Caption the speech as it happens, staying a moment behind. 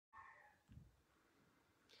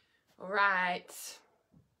Alright.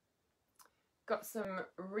 Got some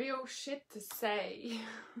real shit to say.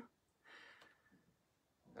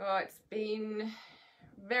 Oh, it's been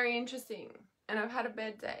very interesting. And I've had a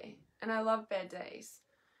bed day. And I love bed days.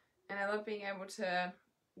 And I love being able to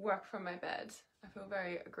work from my bed. I feel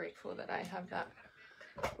very grateful that I have that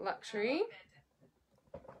luxury.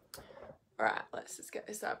 Alright, let's just get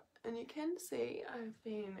this up. And you can see I've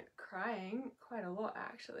been crying quite a lot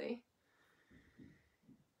actually.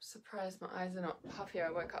 Surprised my eyes are not puffy. I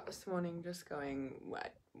woke up this morning just going,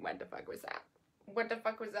 what the fuck was that? What the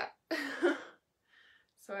fuck was that?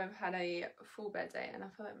 So I've had a full bed day and I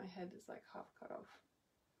feel like my head is like half cut off.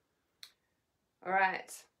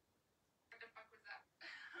 Alright. What the fuck was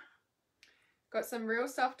that? Got some real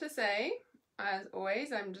stuff to say. As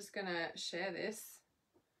always, I'm just gonna share this.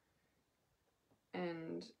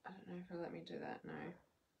 And I don't know if it'll let me do that. No.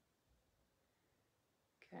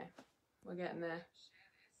 Okay. We're getting there.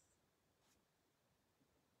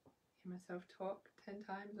 Hear myself talk 10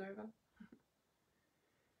 times over.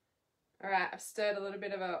 Alright, I've stirred a little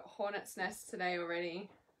bit of a hornet's nest today already.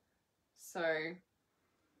 So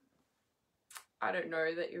I don't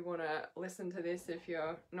know that you want to listen to this if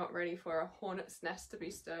you're not ready for a hornet's nest to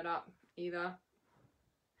be stirred up either.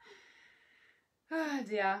 Oh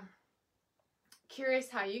dear. Curious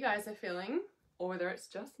how you guys are feeling, or whether it's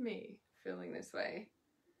just me feeling this way.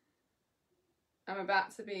 I'm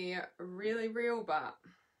about to be really real, but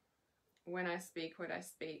when I speak what I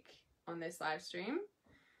speak on this live stream,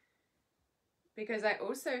 because I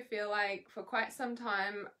also feel like for quite some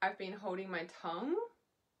time I've been holding my tongue,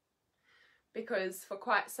 because for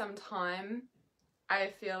quite some time I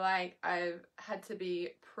feel like I've had to be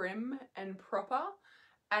prim and proper,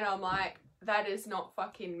 and I'm like, that is not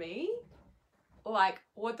fucking me. Like,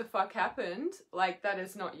 what the fuck happened? Like, that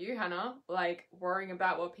is not you, Hannah. Like, worrying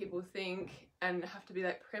about what people think and have to be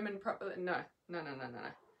like prim and proper. No.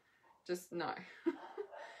 Just no.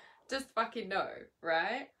 Just fucking no,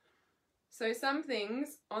 right? So some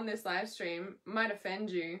things on this live stream might offend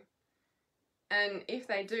you. And if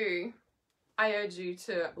they do, I urge you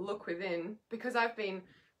to look within, because I've been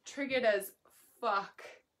triggered as fuck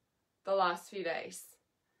the last few days.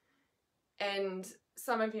 And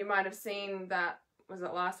some of you might have seen that, was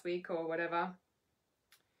it last week or whatever?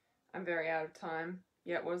 I'm very out of time.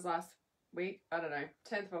 Yeah, it was last week. I don't know.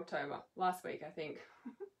 10th of October. Last week, I think.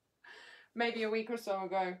 Maybe a week or so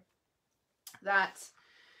ago. That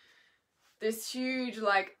this huge,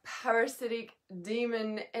 like, parasitic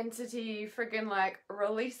demon entity freaking, like,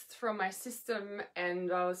 released from my system.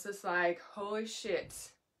 And I was just like, holy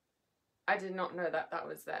shit. I did not know that that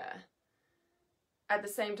was there. At the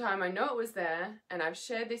same time, I know it was there, and I've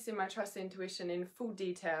shared this in my Trust Intuition in full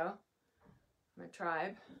detail, my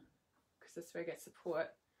tribe, because that's where I get support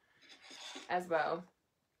as well.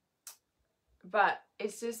 But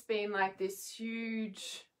it's just been like this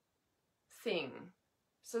huge thing.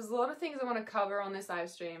 So there's a lot of things I want to cover on this live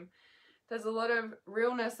stream. There's a lot of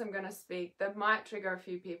realness I'm going to speak that might trigger a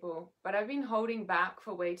few people, but I've been holding back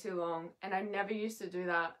for way too long, and I never used to do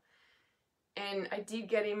that. And I did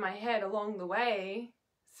get in my head along the way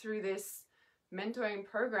through this mentoring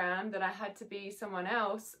program that I had to be someone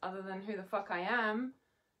else other than who the fuck I am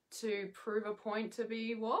to prove a point, to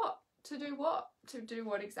be what? To do what? To do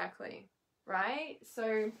what exactly? Right?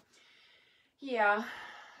 So, yeah.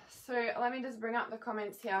 So let me just bring up the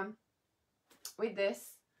comments here with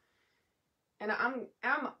this. And I'm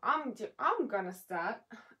gonna start.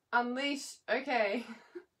 Unleash. Okay.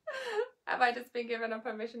 Have I just been given a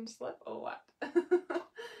permission slip or what?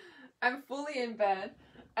 I'm fully in bed.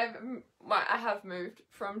 I have moved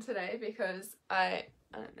from today because I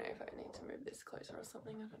don't know if I need to move this closer or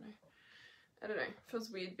something. I don't know. It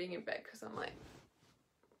feels weird being in bed because I'm like,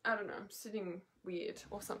 I don't know, I'm sitting weird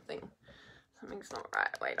or something. Something's not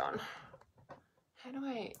right. Wait on. How do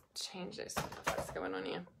I change this? What's going on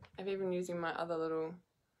here? I'm even using my other little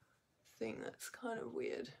thing that's kind of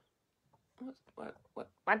weird.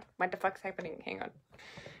 What the fuck's happening? Hang on.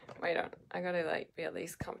 Wait on. I gotta like be at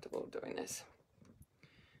least comfortable doing this.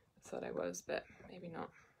 I thought I was, but maybe not.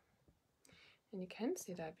 And you can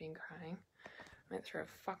see that I've been crying. I went through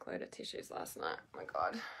a fuckload of tissues last night. Oh my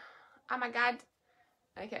god. Oh my god.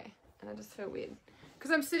 Okay. And I just feel weird. Because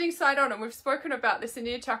I'm sitting side on, and we've spoken about this in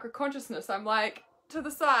Ear Chakra Consciousness. I'm like to the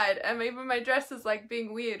side, and even my dress is like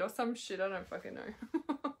being weird or some shit. I don't fucking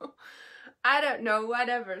know. I don't know.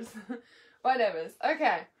 Whatever's. Whatevers.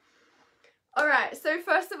 Okay. Alright, so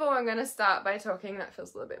first of all, I'm going to start by talking, that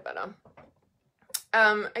feels a little bit better.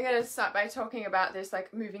 I'm going to start by talking about this,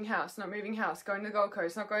 like, moving house, not moving house, going to the Gold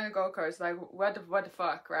Coast, not going to the Gold Coast, like, what the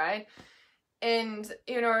fuck, right? And,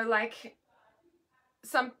 you know, like,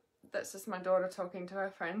 that's just my daughter talking to her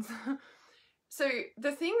friends. So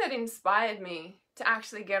the thing that inspired me to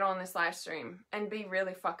actually get on this live stream and be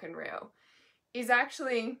really fucking real is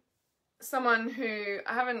actually someone who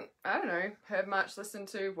I don't know, heard much, listened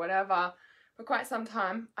to, whatever, for quite some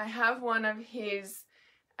time. I have one of his,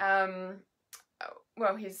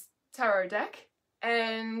 his tarot deck,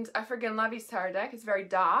 and I friggin' love his tarot deck. It's very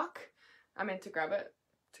dark. I meant to grab it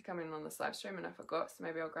to come in on this live stream and I forgot, so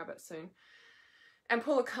maybe I'll grab it soon. And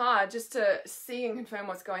pull a card just to see and confirm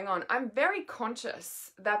what's going on. I'm very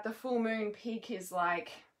conscious that the full moon peak is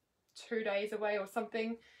like 2 days away or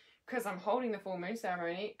something, because I'm holding the full moon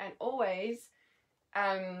ceremony, and always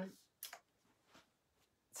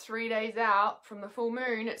 3 days out from the full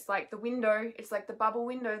moon, it's like the window, it's like the bubble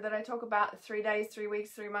window that I talk about, 3 days, 3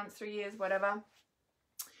 weeks, 3 months, 3 years, whatever.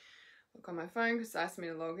 Look on my phone because it asked me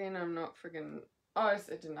to log in. I'm not friggin', oh,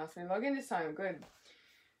 it didn't ask me to log in this time, good.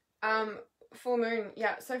 Full moon,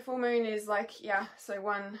 yeah, so full moon is like, yeah, so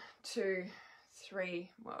 1, 2,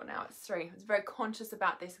 3, well now it's 3. I was very conscious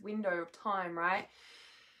about this window of time, right?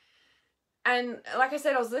 And like I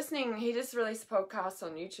said, I was listening, he just released a podcast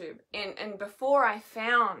on YouTube, and before I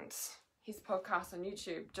found his podcast on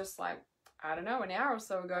YouTube, just like, I don't know, an hour or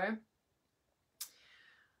so ago,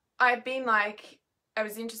 I've been like, it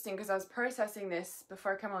was interesting because I was processing this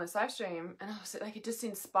before I came on this live stream, and I was like, it just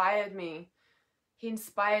inspired me. He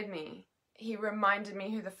inspired me. He reminded me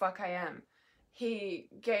who the fuck I am. He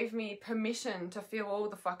gave me permission to feel all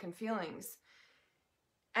the fucking feelings.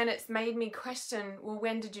 And it's made me question, well,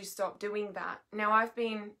 when did you stop doing that? Now, I've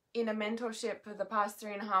been in a mentorship for the past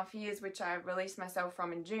 3.5 years, which I released myself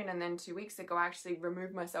from in June. And then 2 weeks ago, I actually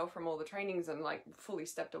removed myself from all the trainings and like fully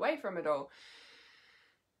stepped away from it all.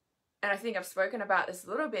 And I think I've spoken about this a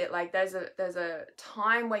little bit. Like there's a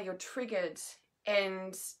time where you're triggered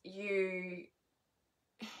and you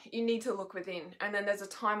need to look within, and then there's a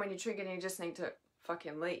time when you're triggered and you just need to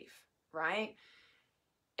fucking leave, right?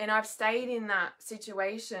 And I've stayed in that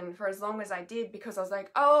situation for as long as I did because I was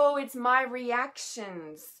like, oh, it's my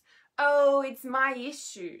reactions, oh, it's my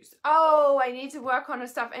issues, oh, I need to work on the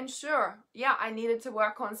stuff. And sure, yeah, I needed to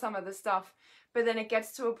work on some of the stuff, but then it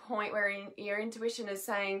gets to a point where your intuition is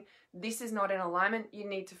saying, this is not in alignment, you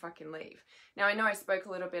need to fucking leave. Now, I know I spoke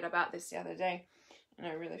a little bit about this the other day, and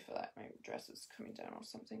I really feel like my dress is coming down or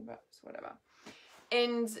something, but it's whatever.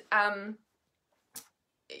 And,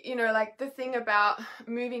 you know, like the thing about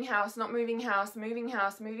moving house, not moving house, moving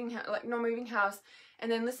house, like not moving house. And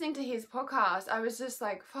then listening to his podcast, I was just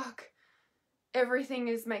like, fuck, everything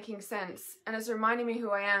is making sense. And it's reminding me who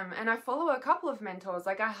I am. And I follow a couple of mentors.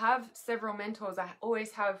 Like I have several mentors. I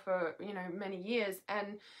always have for, you know, many years.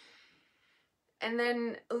 And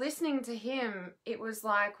then listening to him, it was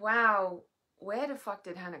like, wow, where the fuck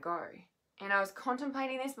did Hannah go? And I was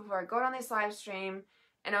contemplating this before I got on this live stream,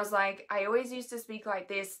 and I was like, I always used to speak like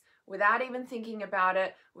this without even thinking about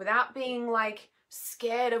it, without being like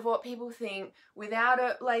scared of what people think, without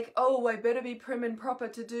it like, oh, I better be prim and proper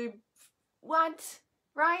to do what,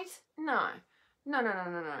 right? No.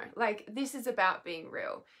 Like this is about being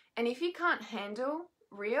real. And if you can't handle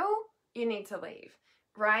real, you need to leave.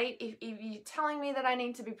 Right? If you're telling me that I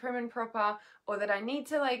need to be prim and proper, or that I need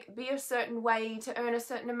to like be a certain way to earn a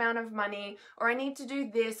certain amount of money, or I need to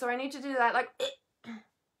do this, or I need to do that, like,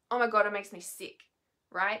 oh my God, it makes me sick,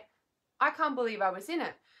 right? I can't believe I was in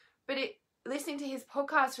it. But listening to his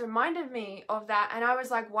podcast reminded me of that, and I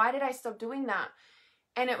was like, why did I stop doing that?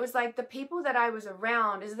 And it was like the people that I was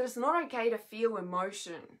around is that it's not okay to feel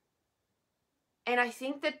emotion. And I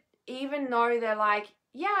think that even though they're like,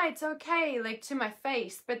 yeah, it's okay, like to my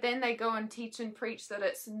face, but then they go and teach and preach that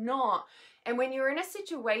it's not. And when you're in a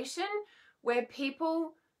situation where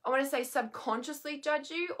people, I want to say subconsciously judge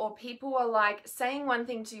you, or people are like saying one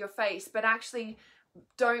thing to your face, but actually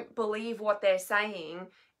don't believe what they're saying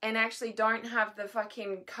and actually don't have the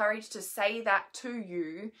fucking courage to say that to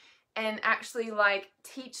you and actually like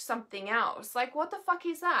teach something else. Like what the fuck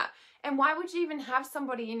is that? And why would you even have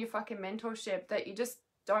somebody in your fucking mentorship that you just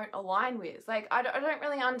don't align with? Like I don't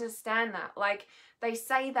really understand that. Like they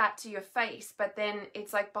say that to your face, but then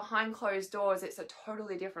it's like behind closed doors it's a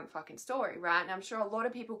totally different fucking story, right? And I'm sure a lot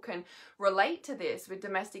of people can relate to this with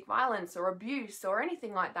domestic violence or abuse or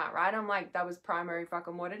anything like that, right? I'm like, that was primary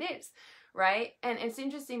fucking what it is, right? And it's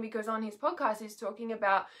interesting because on his podcast he's talking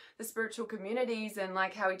about the spiritual communities and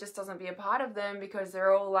like how he just doesn't be a part of them because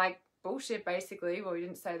they're all like bullshit basically. Well, he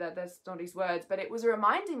didn't say that, that's not his words, but it was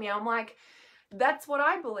reminding me, I'm like, that's what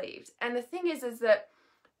I believed. And the thing is that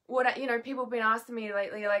what, you know, people have been asking me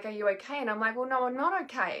lately, like, are you okay? And I'm like, well, no, I'm not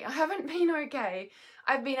okay. I haven't been okay.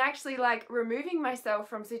 I've been actually like removing myself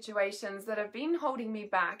from situations that have been holding me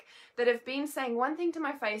back, that have been saying one thing to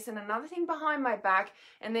my face and another thing behind my back,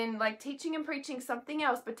 and then like teaching and preaching something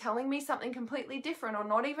else, but telling me something completely different, or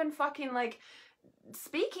not even fucking like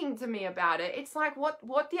speaking to me about it. It's like,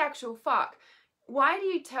 what the actual fuck? Why do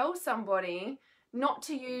you tell somebody not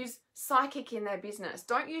to use psychic in their business?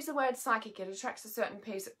 Don't use the word psychic, it attracts a certain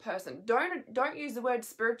person. Don't use the word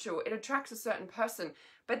spiritual, it attracts a certain person.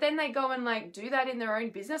 But then they go and like do that in their own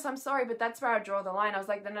business. I'm sorry, but that's where I draw the line. I was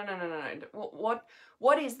like, no.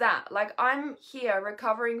 What is that? Like, I'm here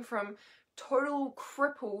recovering from total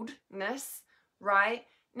crippledness, right?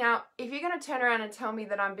 Now, if you're going to turn around and tell me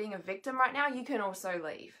that I'm being a victim right now, you can also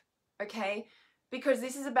leave, okay? Because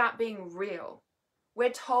this is about being real.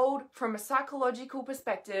 We're told from a psychological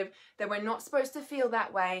perspective that we're not supposed to feel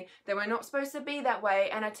that way, that we're not supposed to be that way,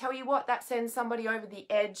 and I tell you what, that sends somebody over the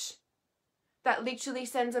edge. That literally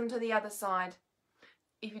sends them to the other side.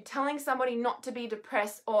 If you're telling somebody not to be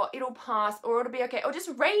depressed, or it'll pass, or it'll be okay, or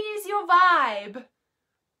just raise your vibe,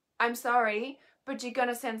 I'm sorry, but you're going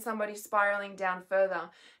to send somebody spiraling down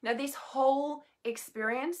further. Now, this whole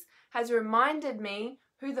experience has reminded me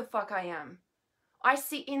who the fuck I am. I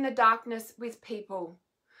sit in the darkness with people.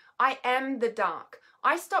 I am the dark.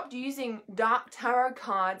 I stopped using dark tarot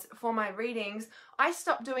cards for my readings. I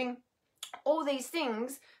stopped doing all these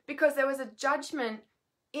things because there was a judgment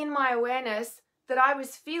in my awareness that I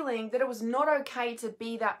was feeling that it was not okay to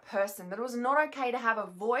be that person, that it was not okay to have a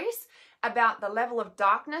voice about the level of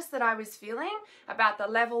darkness that I was feeling, about the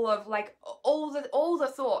level of like all the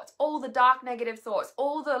thoughts, all the dark negative thoughts,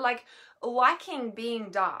 all the like liking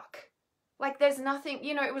being dark. Like there's nothing,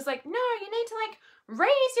 you know, it was like, no, you need to like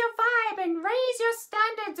raise your vibe and raise your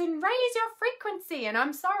standards and raise your frequency. And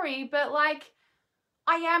I'm sorry, but like,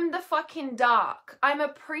 I am the fucking dark. I'm a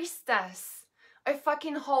priestess. I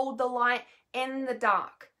fucking hold the light in the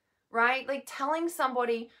dark, right? Like telling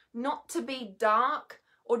somebody not to be dark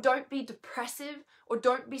or don't be depressive or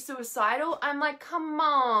don't be suicidal. I'm like, come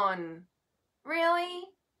on, really?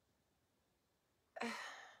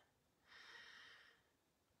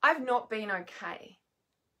 I've not been okay,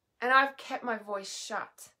 and I've kept my voice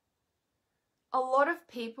shut. A lot of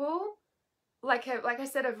people, like I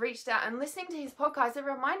said, have reached out, and listening to his podcast, it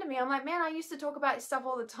reminded me, I'm like, man, I used to talk about this stuff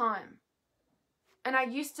all the time, and I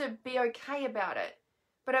used to be okay about it,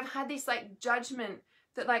 but I've had this like judgment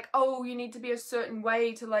that like, oh, you need to be a certain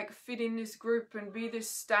way to like fit in this group and be this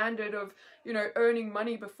standard of, you know, earning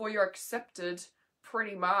money before you're accepted,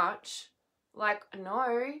 pretty much. Like,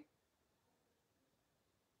 no.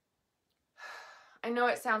 I know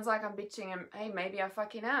it sounds like I'm bitching, and hey, maybe I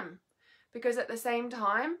fucking am. Because at the same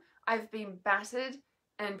time, I've been battered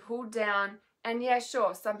and pulled down. And yeah,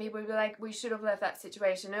 sure, some people would be like, we should have left that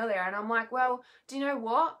situation earlier. And I'm like, well, do you know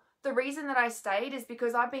what? The reason that I stayed is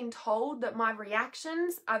because I've been told that my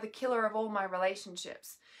reactions are the killer of all my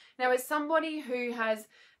relationships. Now, as somebody who has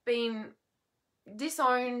been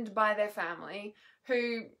disowned by their family,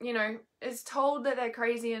 who, you know, is told that they're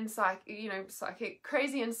crazy and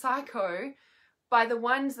crazy and psycho, by the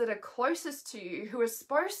ones that are closest to you, who are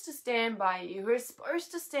supposed to stand by you, who are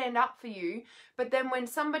supposed to stand up for you, but then when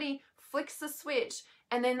somebody flicks the switch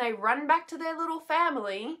and then they run back to their little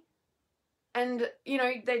family and, you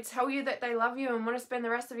know, they tell you that they love you and want to spend the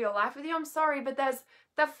rest of your life with you, I'm sorry, but that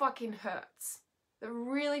fucking hurts. That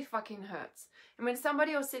really fucking hurts. And when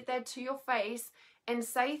somebody will sit there to your face and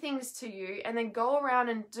say things to you and then go around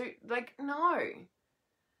and do, like, no.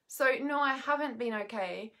 So, no, I haven't been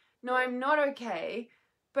okay. No, I'm not okay,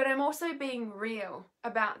 but I'm also being real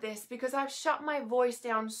about this because I've shut my voice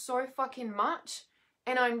down so fucking much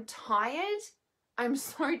and I'm tired. I'm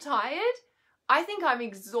so tired. I think I'm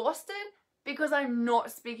exhausted because I'm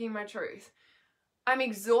not speaking my truth. I'm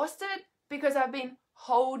exhausted because I've been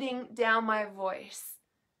holding down my voice.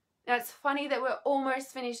 Now, it's funny that we're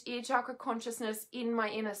almost finished ear chakra consciousness in my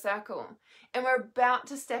inner circle, and we're about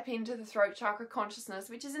to step into the throat chakra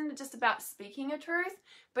consciousness, which isn't just about speaking a truth,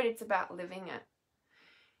 but it's about living it.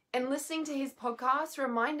 And listening to his podcast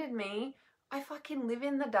reminded me, I fucking live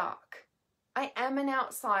in the dark. I am an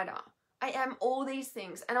outsider. I am all these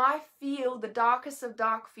things, and I feel the darkest of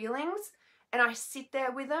dark feelings, and I sit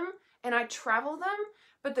there with them, and I travel them,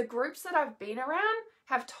 but the groups that I've been around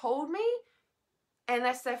have told me, and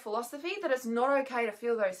that's their philosophy, that it's not okay to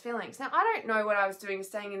feel those feelings. Now, I don't know what I was doing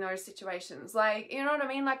staying in those situations. Like, you know what I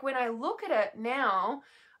mean? Like, when I look at it now,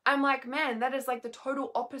 I'm like, man, that is like the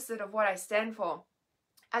total opposite of what I stand for.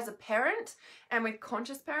 As a parent, and with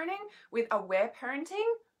conscious parenting, with aware parenting,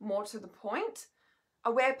 more to the point,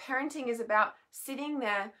 Aware parenting is about sitting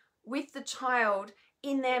there with the child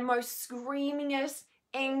in their most screamingest,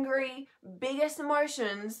 angry, biggest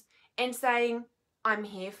emotions and saying, I'm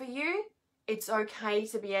here for you. It's okay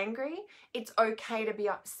to be angry. It's okay to be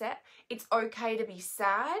upset. It's okay to be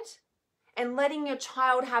sad. And letting your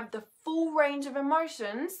child have the full range of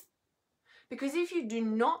emotions, because if you do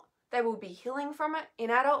not, they will be healing from it in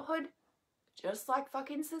adulthood, just like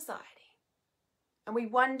fucking society. And we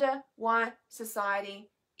wonder why society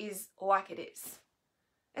is like it is.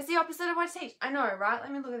 It's the opposite of what I teach. I know, right?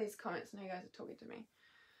 Let me look at these comments. Now you guys are talking to me.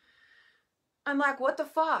 I'm like, what the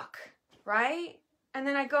fuck, right? And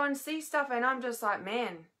then I go and see stuff and I'm just like,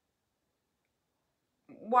 man,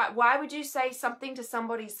 why would you say something to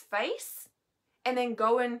somebody's face and then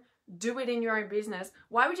go and do it in your own business?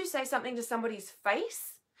 Why would you say something to somebody's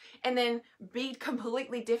face and then be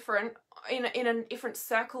completely different in a different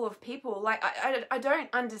circle of people? Like, I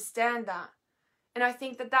don't understand that. And I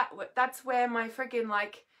think that's where my freaking,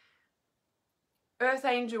 like, earth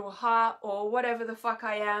angel heart or whatever the fuck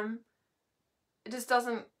I am, it just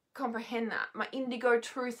doesn't comprehend that. My indigo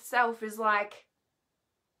truth self is like,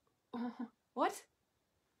 oh, what?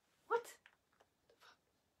 What?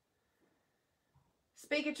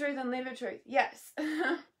 Speak a truth and live a truth. Yes.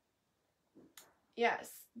 Yes.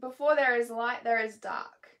 Before there is light, there is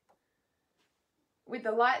dark. With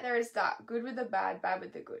the light, there is dark. Good with the bad, bad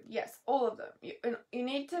with the good. Yes, all of them. You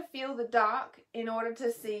need to feel the dark in order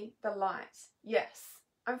to see the light. Yes.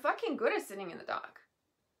 I'm fucking good at sitting in the dark.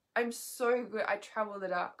 I'm so good. I travel the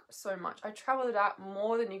dark so much. I travel the dark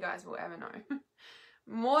more than you guys will ever know.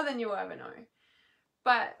 More than you'll ever know.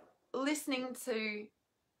 But listening to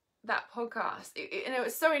that podcast, and it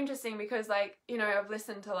was so interesting because, like, you know, I've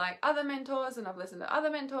listened to like other mentors and I've listened to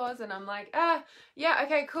other mentors and I'm like, yeah,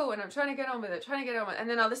 okay, cool. And I'm trying to get on with it, And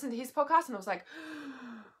then I listened to his podcast and I was like,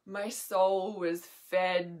 my soul was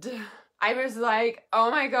fed. I was like,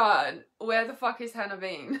 oh my God, where the fuck is Hannah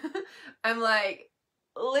been? I'm like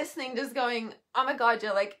listening, just going, oh my God,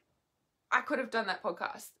 you're like, I could have done that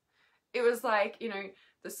podcast. It was like, you know,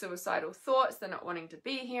 the suicidal thoughts, the not wanting to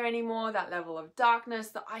be here anymore, that level of darkness,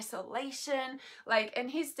 the isolation, like,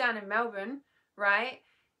 and he's down in Melbourne, right?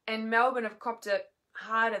 And Melbourne have copped it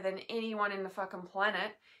harder than anyone in the fucking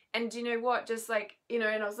planet. And do you know what? Just like, you know,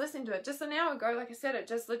 and I was listening to it just an hour ago, like I said, it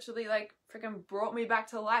just literally like freaking brought me back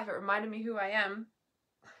to life. It reminded me who I am,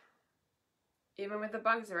 even with the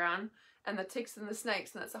bugs around and the ticks and the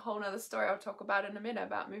snakes. And that's a whole nother story I'll talk about in a minute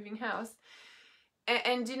about moving house.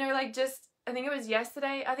 And you know, like, just, I think it was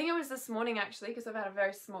yesterday. I think it was this morning actually, because I've had a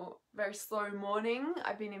very slow morning.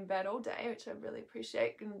 I've been in bed all day, which I really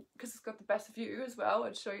appreciate, and because it's got the best view as well.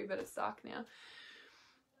 I'd show you, but it's dark now.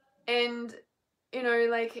 And you know,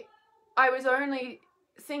 like, I was only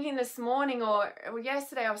thinking this morning or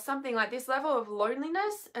yesterday or something, like, this level of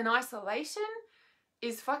loneliness and isolation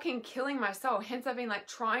is fucking killing my soul. Hence I've been like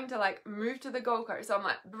trying to like move to the Gold Coast. So I'm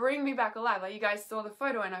like, bring me back alive. Like, you guys saw the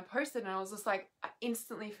photo and I posted and I was just like, I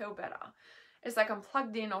instantly feel better. It's like I'm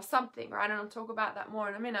plugged in or something, right? And I'll talk about that more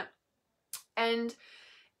in a minute. And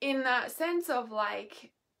in that sense of like,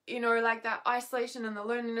 you know, like that isolation and the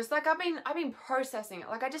loneliness, like I've been processing it.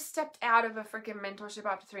 Like, I just stepped out of a freaking mentorship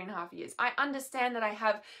after 3.5 years. I understand that I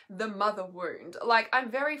have the mother wound. Like, I'm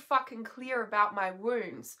very fucking clear about my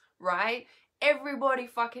wounds, right? Everybody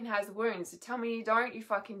fucking has wounds. So tell me you don't, you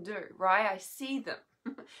fucking do, right? I see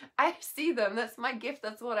them. I see them. That's my gift.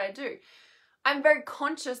 That's what I do. I'm very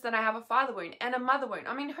conscious that I have a father wound and a mother wound.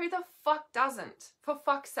 I mean, who the fuck doesn't? For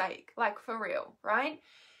fuck's sake. Like, for real, right?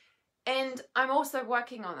 And I'm also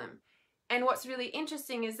working on them. And what's really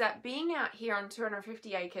interesting is that being out here on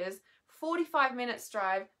 250 acres, 45 minutes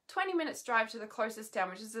drive, 20 minutes drive to the closest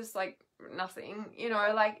town, which is just like nothing, you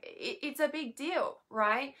know, like it's a big deal,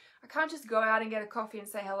 right? I can't just go out and get a coffee and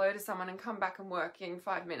say hello to someone and come back and work in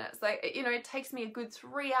 5 minutes. Like, you know, it takes me a good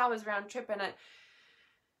 3 hours round trip. And it,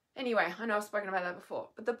 anyway, I know I've spoken about that before,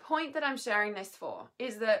 but the point that I'm sharing this for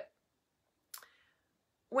is that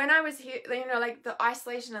when I was here, you know, like the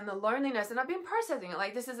isolation and the loneliness, and I've been processing it,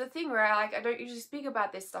 like, this is a thing where I don't usually speak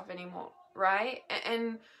about this stuff anymore, right?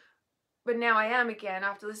 But now I am again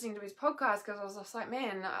after listening to his podcast, because I was just like,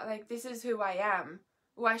 man, like, this is who I am.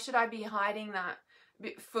 Why should I be hiding that?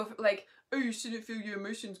 For like, oh, you shouldn't feel your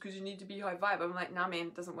emotions because you need to be high vibe. I'm like, nah, man,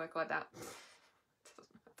 it doesn't work like that. It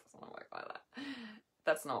doesn't work like that.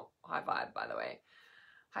 That's not high vibe, by the way.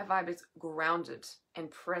 High vibe is grounded and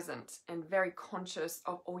present and very conscious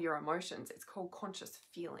of all your emotions. It's called conscious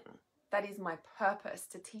feeling. That is my purpose,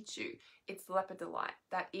 to teach you. It's leopard delight.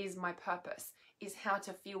 That is my purpose, is how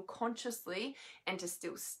to feel consciously and to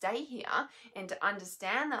still stay here and to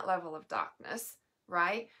understand that level of darkness,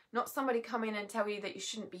 right? Not somebody come in and tell you that you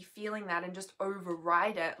shouldn't be feeling that and just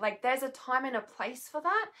override it. Like, there's a time and a place for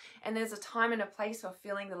that, and there's a time and a place for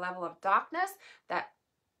feeling the level of darkness that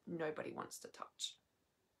nobody wants to touch.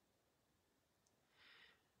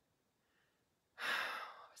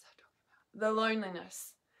 What was I talking about? The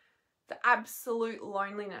loneliness. The absolute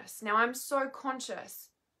loneliness. Now, I'm so conscious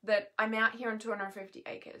that I'm out here on 250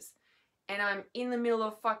 acres and I'm in the middle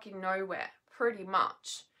of fucking nowhere, pretty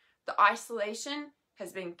much. The isolation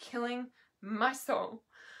has been killing my soul.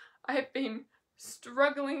 I have been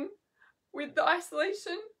struggling with the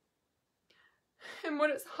isolation and what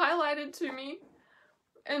it's highlighted to me.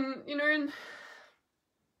 And, you know, and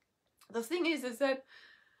the thing is that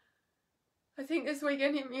I think this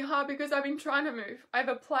weekend hit me hard because I've been trying to move. I've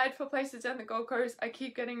applied for places down the Gold Coast. I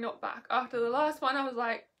keep getting knocked back. After the last one, I was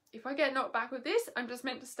like, if I get knocked back with this, I'm just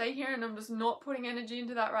meant to stay here and I'm just not putting energy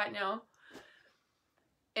into that right now.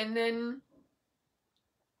 And then,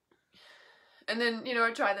 you know,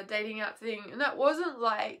 I tried the dating app thing, and that wasn't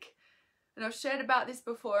like, and I've shared about this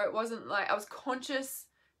before, it wasn't like, I was conscious.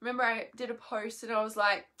 Remember, I did a post and I was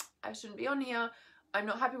like, I shouldn't be on here. I'm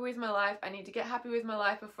not happy with my life. I need to get happy with my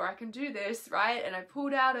life before I can do this, right? And I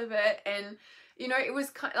pulled out of it, and, you know, it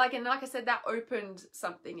was kind of like, and like I said, that opened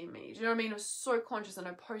something in me. Do you know what I mean? I was so conscious, and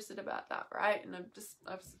I posted about that, right? And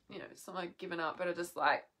I've, you know, it's not like given up, but I just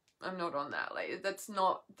like, I'm not on that. Like, that's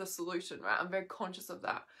not the solution, right? I'm very conscious of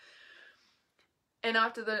that. And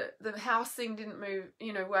after the house thing didn't move,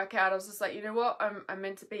 you know, work out, I was just like, you know what? I'm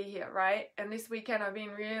meant to be here, right? And this weekend I've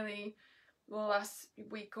been really, well, last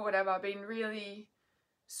week or whatever, I've been really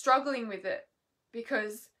struggling with it,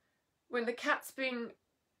 because when the cat's been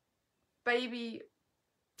baby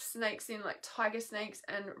snakes in, like tiger snakes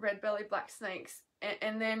and red belly black snakes,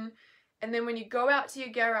 and then when you go out to your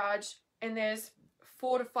garage and there's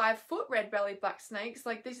 4 to 5 foot red belly black snakes,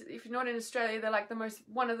 like this, if you're not in Australia, they're like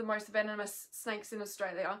one of the most venomous snakes in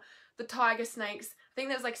Australia. The tiger snakes, I think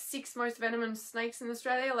there's like 6 most venomous snakes in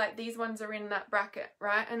Australia, like these ones are in that bracket,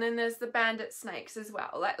 right? And then there's the bandit snakes as well,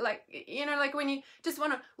 like you know, like when you just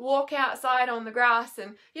want to walk outside on the grass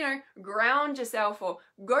and, you know, ground yourself, or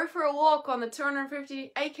go for a walk on the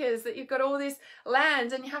 250 acres that you've got all this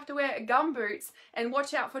land, and you have to wear gumboots and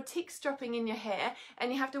watch out for ticks dropping in your hair,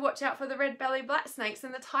 and you have to watch out for the red belly black snakes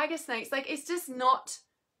and the tiger snakes. Like, it's just not,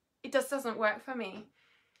 it just doesn't work for me.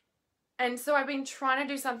 And so I've been trying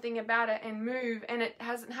to do something about it and move, and it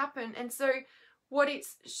hasn't happened. And so what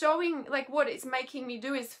it's showing, like what it's making me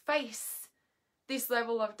do, is face this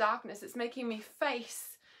level of darkness. It's making me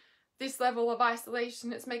face this level of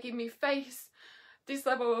isolation. It's making me face this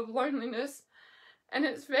level of loneliness. And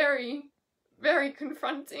it's very, very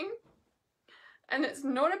confronting. And it's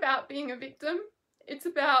not about being a victim. It's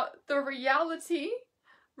about the reality,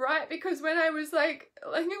 right? Because when I was like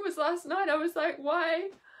it was last night, I was like, why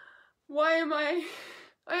am I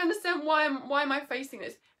understand why am I facing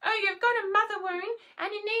this? Oh, you've got a mother wound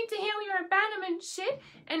and you need to heal your abandonment shit,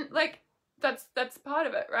 and like that's part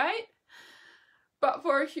of it, right? But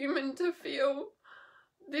for a human to feel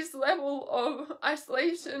this level of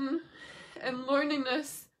isolation and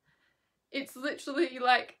loneliness, it's literally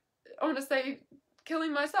like, I want to say,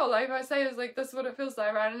 killing my soul. Like I say, it's like, that's what it feels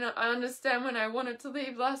like, right? And I understand when I wanted to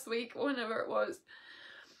leave last week, or whenever it was,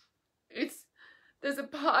 there's a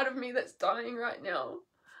part of me that's dying right now.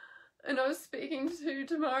 And I was speaking to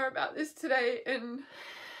Tamara about this today, and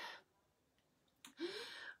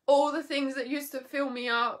all the things that used to fill me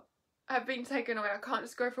up have been taken away. I can't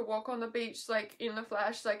just go for a walk on the beach, like in the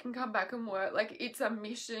flash, so I can come back and work. Like, it's a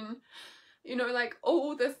mission, you know, like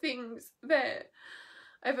all the things there.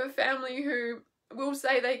 I have a family who will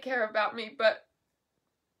say they care about me, but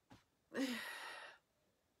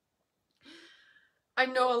I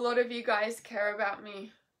know a lot of you guys care about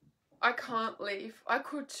me. I can't leave. I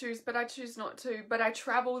could choose, but I choose not to. But I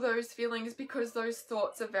travel those feelings because those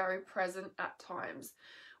thoughts are very present at times.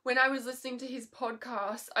 When I was listening to his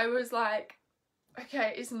podcast, I was like,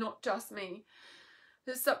 okay, it's not just me.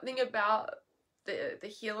 There's something about the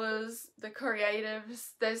healers, the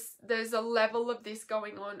creatives. There's a level of this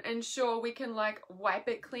going on. And sure, we can like wipe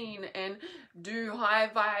it clean and do high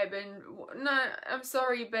vibe. And no, I'm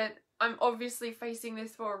sorry, but I'm obviously facing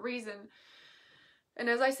this for a reason. And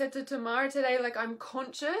as I said to Tamara today, like, I'm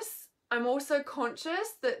conscious. I'm also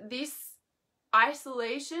conscious that this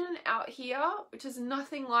isolation out here, which is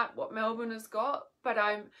nothing like what Melbourne has got, but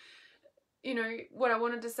I'm, you know, what I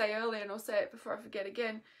wanted to say earlier, and I'll say it before I forget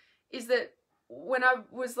again, is that when I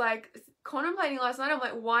was like contemplating last night, I'm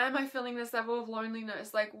like, why am I feeling this level of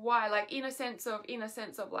loneliness? Like, why? Like, in a sense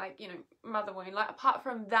of like, you know, mother wound. Like, apart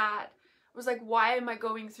from that, I was like, why am I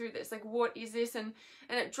going through this? Like, what is this? And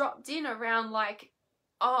it dropped in around like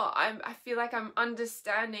oh, I feel like I'm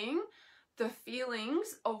understanding the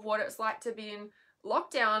feelings of what it's like to be in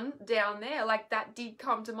lockdown down there. Like, that did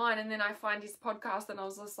come to mind. And then I find his podcast and I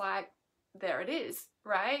was just like, there it is,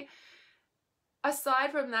 right?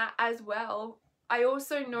 Aside from that as well, I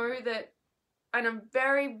also know that, and I'm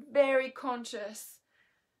very, very conscious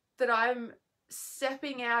that I'm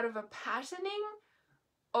stepping out of a patterning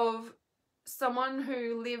of someone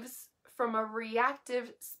who lives from a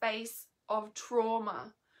reactive space of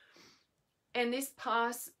trauma. And this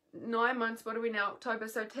past 9 months, what are we now, October,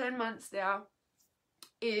 so 10 months now,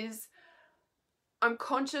 is I'm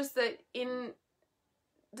conscious that in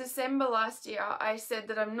December last year, I said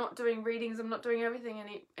that I'm not doing readings, I'm not doing everything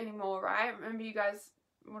anymore, right? Remember, you guys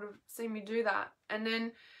would have seen me do that. And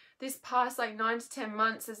then this past like 9 to 10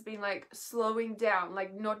 months has been like slowing down,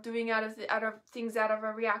 like not doing things out of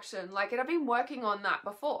a reaction. Like, and I've been working on that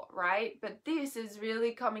before, right? But this is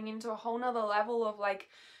really coming into a whole nother level of like,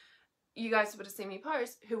 you guys would have seen me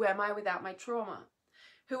post, who am I without my trauma?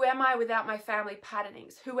 Who am I without my family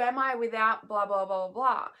patternings? Who am I without blah, blah, blah, blah,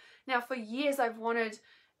 blah. Now, for years I've wanted,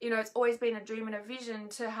 you know, it's always been a dream and a vision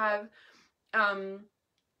to have,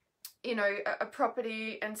 you know, a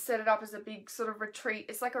property and set it up as a big sort of retreat.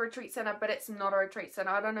 It's like a retreat center, but it's not a retreat center.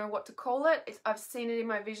 I don't know what to call it. I've seen it in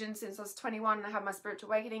my vision since I was 21 and I had my spiritual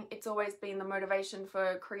awakening. It's always been the motivation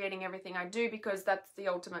for creating everything I do, because that's the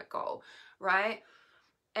ultimate goal, right?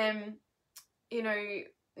 And, you know,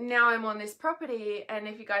 now I'm on this property, and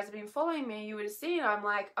if you guys have been following me, you would have seen I'm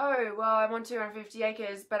like, oh, well, I'm on 250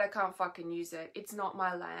 acres, but I can't fucking use it. It's not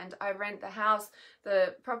my land. I rent the house.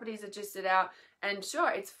 The properties are adjusted out. And sure,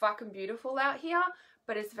 it's fucking beautiful out here,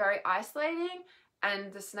 but it's very isolating.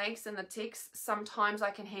 And the snakes and the ticks, sometimes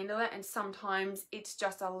I can handle it, and sometimes it's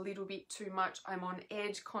just a little bit too much. I'm on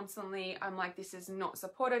edge constantly. I'm like, this is not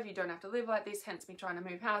supportive. You don't have to live like this. Hence me trying to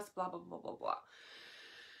move house, blah, blah, blah, blah, blah.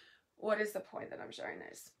 What is the point that I'm sharing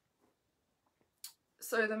this?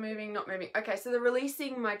 So the moving, not moving. Okay, so the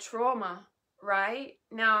releasing my trauma, right?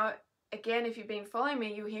 Now, again, if you've been following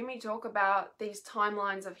me, you hear me talk about these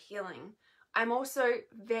timelines of healing. I'm also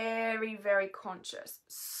very, very conscious,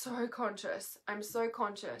 so conscious. I'm so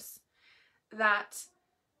conscious that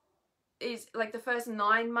is like the first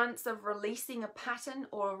 9 months of releasing a pattern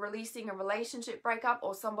or releasing a relationship breakup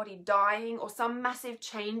or somebody dying or some massive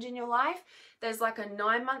change in your life. There's like a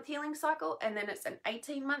 9-month healing cycle, and then it's an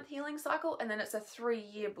 18-month healing cycle, and then it's a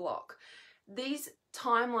 3-year block. These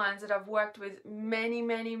timelines that I've worked with many,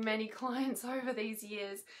 many, many clients over these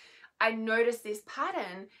years, I noticed this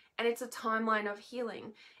pattern, and it's a timeline of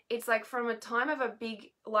healing. It's like from a time of a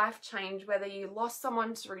big life change, whether you lost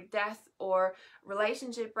someone through death or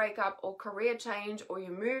relationship breakup or career change, or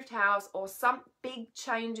you moved house or some big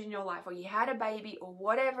change in your life, or you had a baby or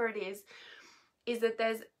whatever it is that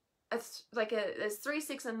there's there's 3,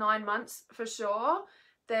 6 and 9 months for sure.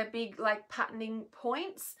 They're big like patterning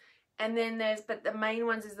points. And then but the main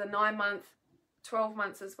ones is the 9-month, 12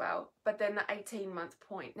 months as well, but then the 18-month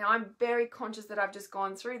point. Now, I'm very conscious that I've just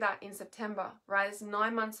gone through that in September, right? It's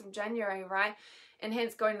 9 months from January, right? And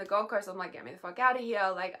hence going to the Gold Coast, I'm like, get me the fuck out of here.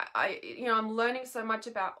 Like, you know, I'm learning so much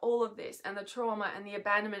about all of this, and the trauma and the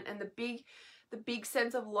abandonment and the big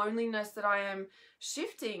sense of loneliness that I am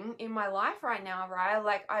shifting in my life right now, right?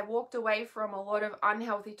 Like, I walked away from a lot of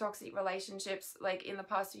unhealthy, toxic relationships, like in the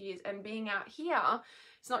past few years, and being out here,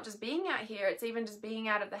 it's not just being out here, it's even just being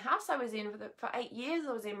out of the house I was in for 8 years.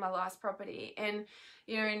 I was in my last property. And,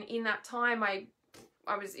 you know, in that time, I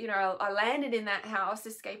was, you know, I landed in that house,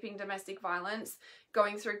 escaping domestic violence,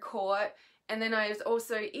 going through court. And then I was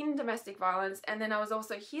also in domestic violence. And then I was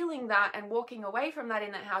also healing that and walking away from that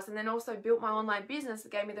in that house. And then also built my online business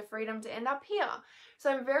that gave me the freedom to end up here.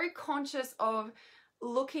 So I'm very conscious of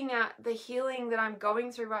looking at the healing that I'm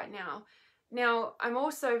going through right now. Now, I'm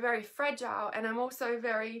also very fragile, and I'm also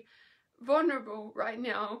very vulnerable right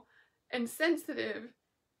now and sensitive,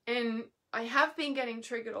 and I have been getting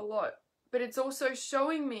triggered a lot, but it's also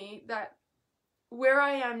showing me that where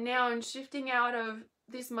I am now and shifting out of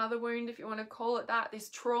this mother wound, if you want to call it that, this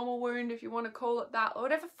trauma wound, if you want to call it that, or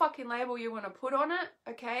whatever fucking label you want to put on it,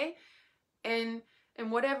 okay? And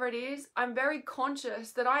whatever it is, I'm very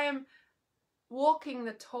conscious that I am walking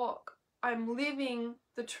the talk. I'm living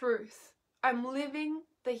the truth. I'm living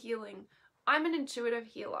the healing. I'm an intuitive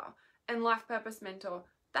healer and life purpose mentor.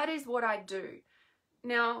 That is what I do.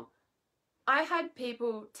 Now, I had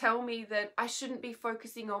people tell me that I shouldn't be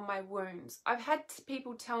focusing on my wounds. I've had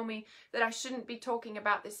people tell me that I shouldn't be talking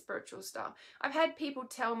about this spiritual stuff. I've had people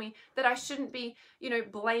tell me that I shouldn't be, you know,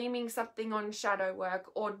 blaming something on shadow work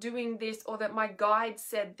or doing this, or that my guide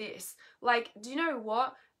said this. Like, do you know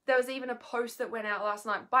what? There was even a post that went out last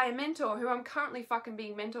night by a mentor who I'm currently fucking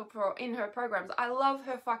being mentored for in her programs. I love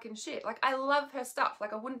her fucking shit. Like, I love her stuff.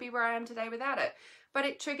 Like, I wouldn't be where I am today without it. But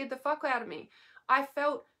it triggered the fuck out of me. I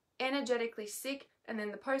felt energetically sick, and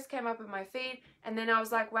then the post came up in my feed, and then I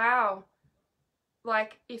was like, wow,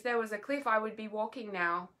 like, if there was a cliff, I would be walking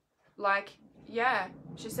now. Like, yeah,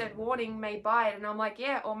 she said, warning, may bite, and I'm like,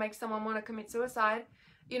 yeah, or make someone want to commit suicide.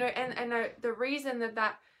 You know, and the reason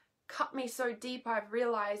that cut me so deep, I've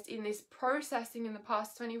realized in this processing in the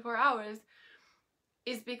past 24 hours,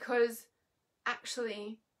 is because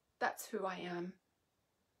actually that's who I am.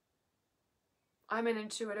 I'm an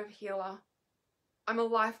intuitive healer. I'm a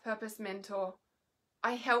life purpose mentor.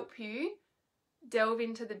 I help you delve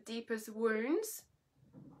into the deepest wounds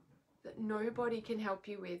that nobody can help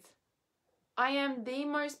you with. I am the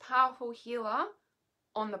most powerful healer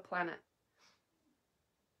on the planet.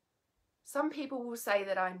 Some people will say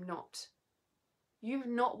that I'm not. You've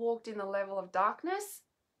not walked in the level of darkness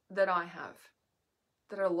that I have,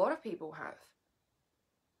 that a lot of people have.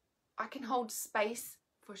 I can hold space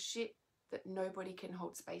for shit that nobody can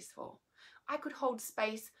hold space for. I could hold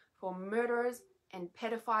space for murderers and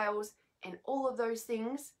pedophiles and all of those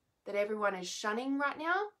things that everyone is shunning right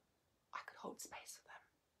now. I could hold space for them.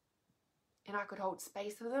 And I could hold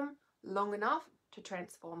space for them long enough to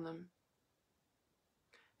transform them.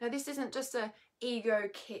 Now, this isn't just an ego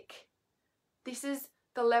kick. This is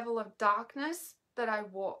the level of darkness that I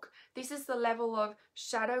walk. This is the level of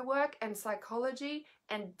shadow work and psychology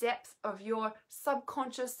and depth of your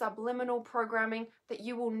subconscious subliminal programming that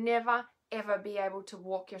you will never, ever be able to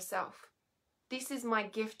walk yourself. This is my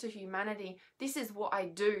gift to humanity. This is what I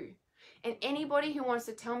do. And anybody who wants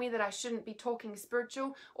to tell me that I shouldn't be talking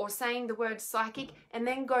spiritual or saying the word psychic and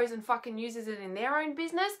then goes and fucking uses it in their own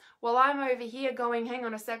business while I'm over here going, hang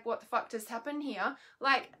on a sec, what the fuck just happened here?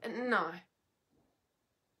 Like, no.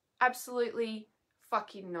 Absolutely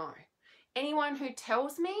fucking no. Anyone who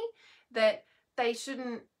tells me that I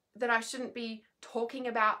shouldn't be talking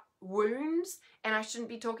about wounds and I shouldn't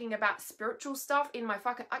be talking about spiritual stuff in my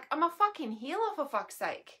fucking, like, I'm a fucking healer for fuck's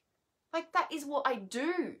sake. Like, that is what I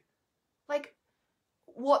do. Like,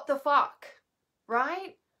 what the fuck,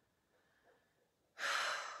 right?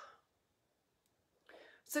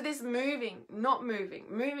 So this moving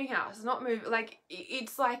house, not moving, like,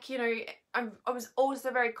 it's like, you know, I was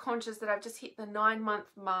also very conscious that I've just hit the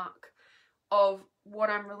 9-month mark of what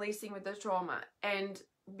I'm releasing with the trauma and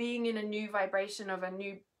being in a new vibration of a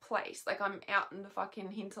new place. Like, I'm out in the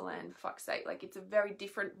fucking hinterland, for fuck's sake. Like, it's a very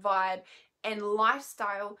different vibe and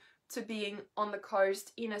lifestyle to being on the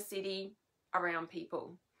coast, in a city, around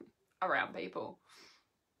people.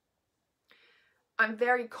 I'm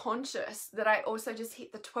very conscious that I also just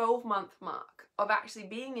hit the 12-month mark of actually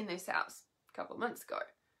being in this house a couple of months ago.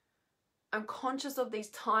 I'm conscious of these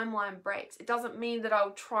timeline breaks. It doesn't mean that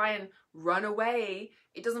I'll try and run away.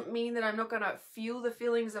 It doesn't mean that I'm not going to feel the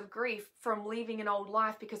feelings of grief from leaving an old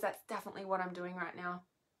life, because that's definitely what I'm doing right now.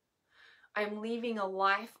 I'm leaving a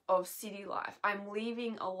life of city life. I'm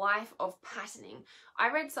leaving a life of patterning. I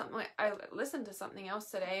listened to something else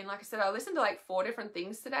today, and like I said, I listened to like 4 different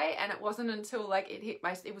things today, and it wasn't until like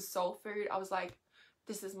it was soul food. I was like,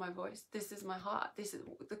 this is my voice. This is my heart. This is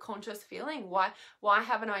the conscious feeling. Why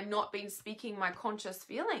haven't I not been speaking my conscious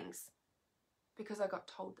feelings? Because I got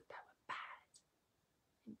told that they were bad.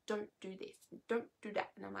 And don't do this. And don't do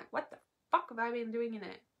that. And I'm like, what the fuck have I been doing in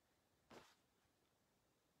it?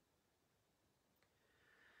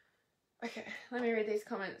 Okay, let me read these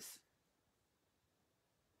comments.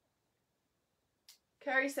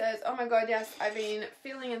 Carrie says, oh my god, yes, I've been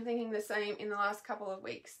feeling and thinking the same in the last couple of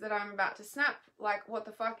weeks, that I'm about to snap. Like, what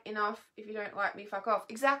the fuck? Enough. If you don't like me, fuck off.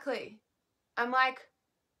 Exactly. I'm like,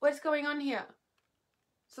 what's going on here?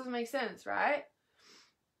 This doesn't make sense, right?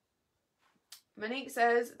 Monique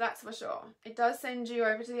says, that's for sure. It does send you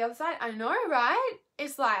over to the other side. I know, right?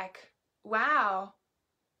 It's like, wow.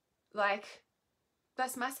 Like,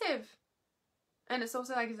 that's massive. And it's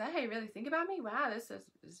also like, is that how you really think about me? Wow, this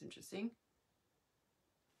is interesting.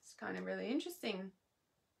 It's kind of really interesting.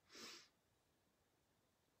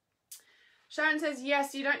 Sharon says,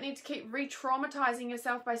 yes, you don't need to keep re-traumatizing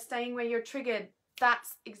yourself by staying where you're triggered.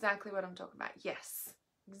 That's exactly what I'm talking about. Yes,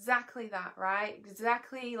 exactly that, right?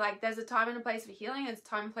 Exactly, like, there's a time and a place for healing, there's a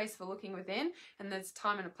time and place for looking within, and there's a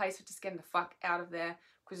time and a place for just getting the fuck out of there,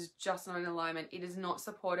 because it's just not in alignment. It is not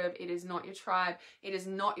supportive. It is not your tribe. It is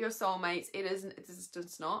not your soulmates. It's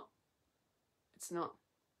just not. It's not.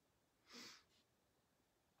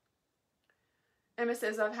 Emma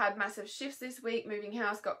says, I've had massive shifts this week. Moving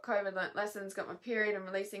house, got COVID, learnt lessons, got my period, and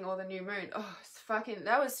releasing all the new moon. Oh, it's fucking,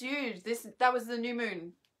 that was huge. That was the new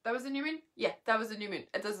moon. That was a new moon? Yeah, that was a new moon.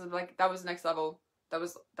 It doesn't, like, that was next level. That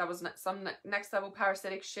was some next level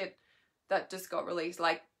parasitic shit that just got released.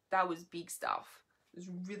 Like, that was big stuff. It was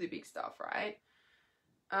really big stuff, right?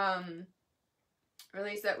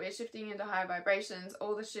 Release that we're shifting into higher vibrations.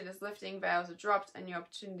 All the shit is lifting, veils are dropped, and new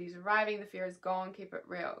opportunities arriving. The fear is gone. Keep it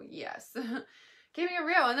real. Yes. Keeping it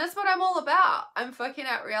real. And that's what I'm all about. I'm fucking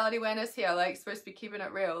at reality awareness here. Like, supposed to be keeping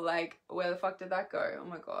it real. Like, where the fuck did that go? Oh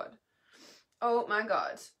my god. Oh my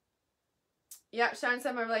god. Yeah, Sharon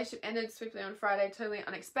said my relationship ended swiftly on Friday. Totally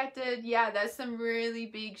unexpected. Yeah, there's some really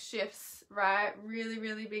big shifts, right? Really,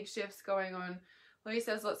 really big shifts going on. Louis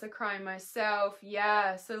says lots of crying myself.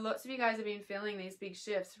 Yeah, so lots of you guys have been feeling these big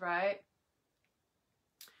shifts, right?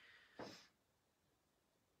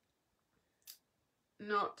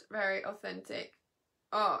 Not very authentic.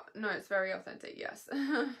 Oh, no, it's very authentic, yes.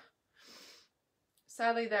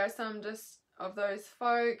 Sadly, there are some just of those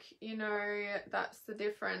folk, you know, that's the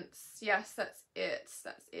difference. Yes, that's it.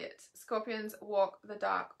 That's it. Scorpions walk the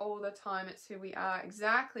dark all the time. It's who we are.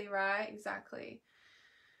 Exactly, right? Exactly.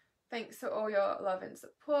 Thanks for all your love and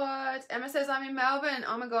support. Emma says, I'm in Melbourne.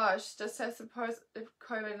 Oh my gosh. Just tested positive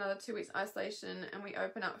COVID, another 2 weeks isolation, and we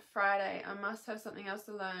open up Friday. I must have something else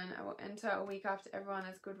to learn. I will enter a week after everyone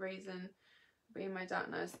has good reason. Be in my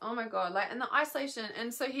darkness. Oh my god. Like, and the isolation.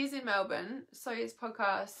 And so he's in Melbourne. So his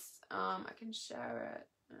podcast, I can share it.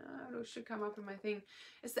 It should come up in my thing.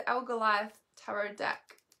 It's the El Goliath Tarot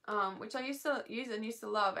deck, which I used to use and used to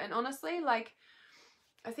love. And honestly, like,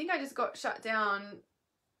 I think I just got shut down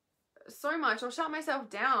so much, or shut myself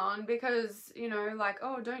down, because, you know, like,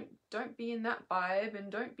 oh, don't be in that vibe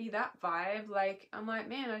and don't be that vibe. Like, I'm like,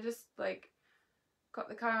 man, I just, like, got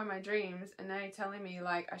the car of my dreams, and now you're telling me,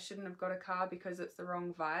 like, I shouldn't have got a car because it's the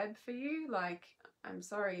wrong vibe for you. Like, I'm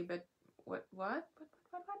sorry, but what?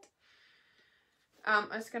 I'm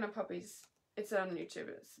just gonna pop his, it's on YouTube,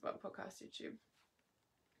 it's about podcast YouTube.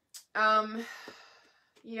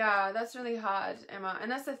 Yeah, that's really hard, Emma. And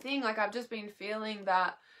that's the thing, like, I've just been feeling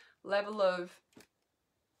that level of,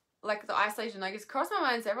 like, the isolation. Like, it's crossed my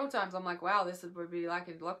mind several times. I'm like, wow, this would be like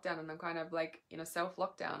a lockdown, and I'm kind of like in a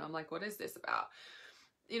self-lockdown. I'm like, what is this about?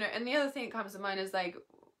 You know, and the other thing that comes to mind is, like,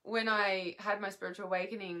 when I had my spiritual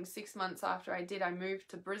awakening, 6 months after I did, I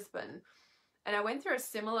moved to Brisbane, and I went through a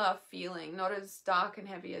similar feeling, not as dark and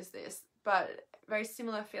heavy as this, but very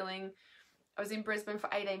similar feeling. I was in Brisbane for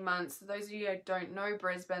 18 months. Those of you who don't know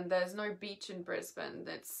Brisbane, there's no beach in Brisbane.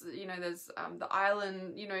 That's, you know, there's the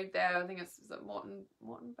island, you know, there, I think is it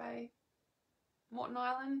Moreton Bay? Moreton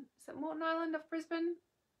Island? Is it Moreton Island of Brisbane?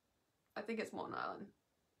 I think it's Moreton Island.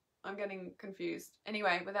 I'm getting confused.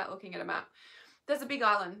 Anyway, without looking at a map, there's a big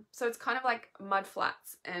island, so it's kind of like mud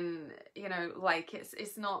flats, and, you know, like,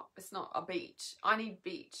 it's not a beach. I need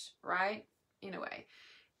beach, right? In a way.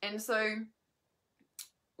 And so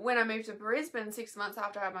when I moved to Brisbane 6 months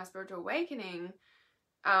after I had my spiritual awakening,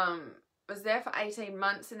 was there for 18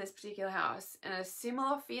 months in this particular house, and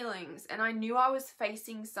similar feelings, and I knew I was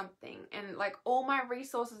facing something, and, like, all my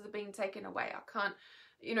resources are being taken away. I can't,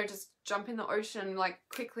 you know, just jump in the ocean, like,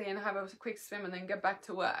 quickly and have a quick swim and then get back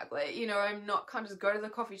to work. Like, you know, I'm not, can't just go to the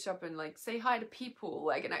coffee shop and, like, say hi to people,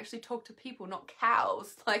 like, and actually talk to people, not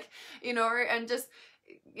cows, like, you know, and just,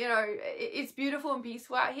 you know, it's beautiful and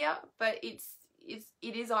peaceful out here, but it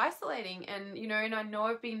is isolating. And, you know, and I know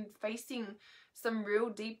I've been facing some real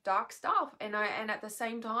deep dark stuff, and at the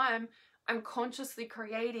same time I'm consciously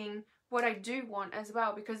creating what I do want as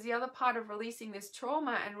well, because the other part of releasing this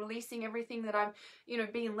trauma and releasing everything that I've, you know,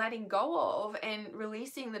 been letting go of, and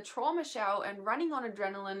releasing the trauma shell and running on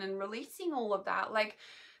adrenaline and releasing all of that, like,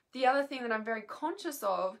 the other thing that I'm very conscious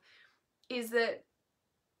of is that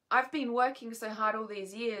I've been working so hard all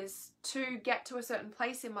these years to get to a certain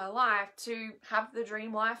place in my life, to have the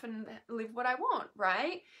dream life and live what I want,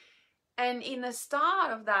 right? And in the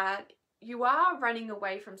start of that, you are running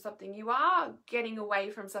away from something, you are getting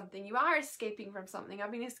away from something, you are escaping from something.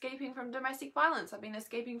 I've been escaping from domestic violence, I've been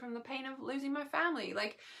escaping from the pain of losing my family,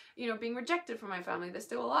 like, you know, being rejected from my family, they're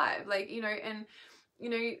still alive, like, you know, and, you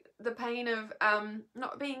know, the pain of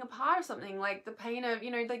not being a part of something, like the pain of,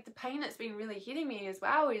 you know, like the pain that's been really hitting me as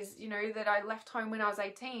well is, you know, that I left home when I was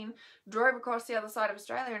 18, drove across the other side of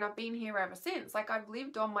Australia, and I've been here ever since. Like, I've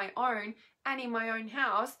lived on my own and in my own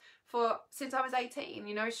house since I was 18,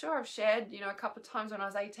 you know. Sure, I've shared, you know, a couple of times when I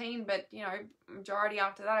was 18, but, you know, majority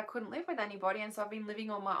after that I couldn't live with anybody, and so I've been living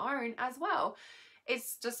on my own as well.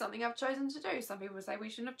 It's just something I've chosen to do. Some people say we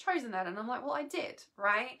shouldn't have chosen that, and I'm like, well, I did,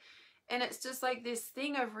 right? And it's just like this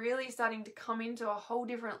thing of really starting to come into a whole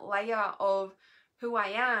different layer of who I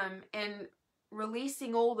am, and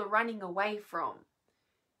releasing all the running away from.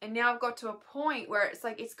 And now I've got to a point where it's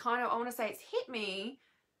like, it's kind of, I want to say it's hit me,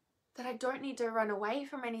 that I don't need to run away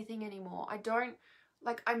from anything anymore. I don't,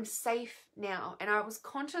 like, I'm safe now. And I was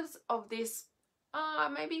conscious of this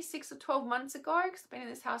maybe 6 or 12 months ago, because I've been in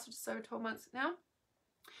this house for just over 12 months now.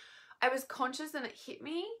 I was conscious and it hit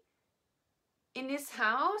me. In this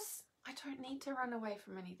house, I don't need to run away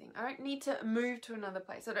from anything. I don't need to move to another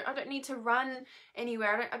place. I don't need to run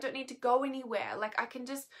anywhere. I don't need to go anywhere. Like, I can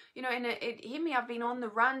just, you know, and it hit me. I've been on the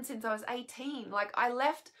run since I was 18. Like, I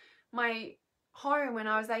left my home when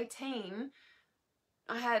I was 18.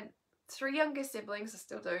 I had 3 younger siblings, I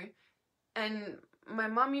still do, and my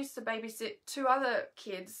mum used to babysit 2 other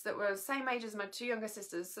kids that were the same age as my 2 younger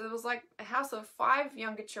sisters. So there was like a house of 5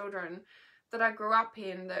 younger children that I grew up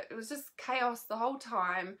in, that it was just chaos the whole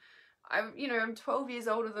time. I'm 12 years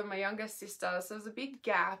older than my younger sister, so there's a big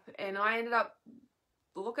gap, and I ended up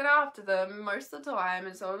looking after them most of the time,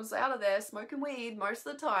 and so I was out of there smoking weed most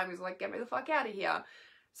of the time. He was like, get me the fuck out of here.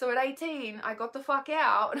 So at 18, I got the fuck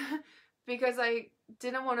out because I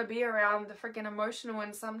didn't want to be around the freaking emotional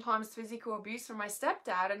and sometimes physical abuse from my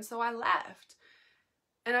stepdad, and so I left.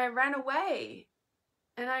 And I ran away.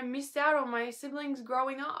 And I missed out on my siblings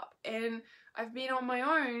growing up. And I've been on my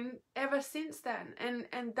own ever since then.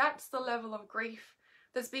 And that's the level of grief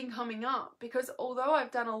that's been coming up. Because although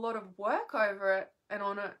I've done a lot of work over it and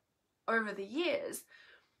on it over the years,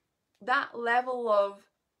 that level of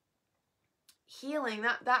healing,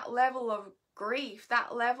 that level of grief,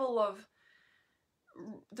 that level of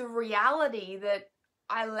the reality that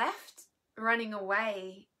I left running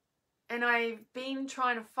away, and I've been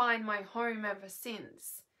trying to find my home ever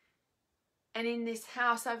since. And in this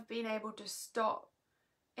house, I've been able to stop.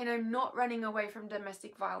 And I'm not running away from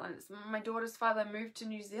domestic violence. My daughter's father moved to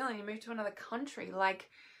New Zealand. He moved to another country. Like,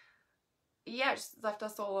 yeah, just left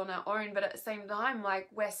us all on our own. But at the same time, like,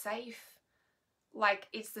 we're safe. Like,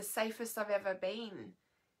 it's the safest I've ever been.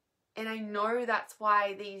 And I know that's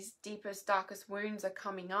why these deepest, darkest wounds are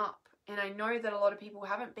coming up. And I know that a lot of people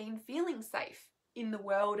haven't been feeling safe in the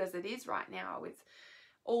world as it is right now with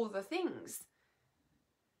all the things.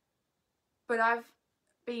 But I've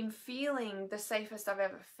been feeling the safest I've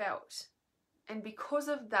ever felt. And because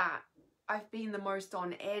of that, I've been the most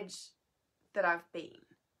on edge that I've been.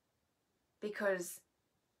 Because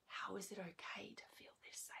how is it okay to feel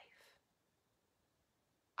this safe?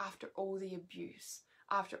 After all the abuse,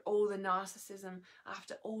 after all the narcissism,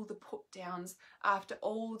 after all the put downs, after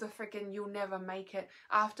all the freaking you'll never make it,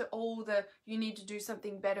 after all the you need to do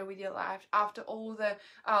something better with your life, after all the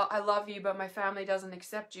I love you but my family doesn't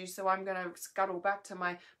accept you, so I'm gonna scuttle back to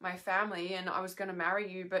my family, and I was gonna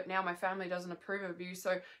marry you but now my family doesn't approve of you,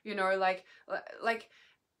 so you know, like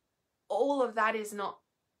all of that is not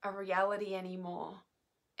a reality anymore.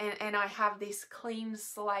 And I have this clean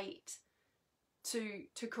slate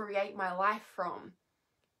to create my life from.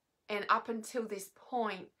 And up until this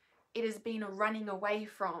point, it has been a running away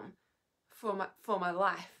from for my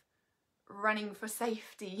life. Running for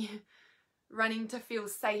safety. Running to feel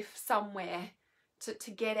safe somewhere.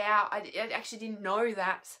 To get out. I actually didn't know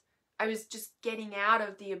that. I was just getting out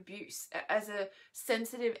of the abuse. As a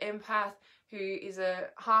sensitive empath who is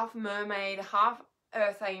a half mermaid, half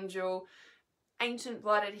earth angel, ancient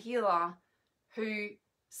blooded healer who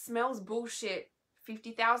smells bullshit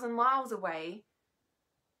 50,000 miles away,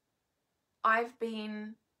 I've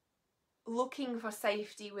been looking for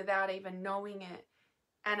safety without even knowing it.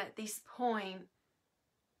 And at this point,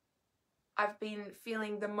 I've been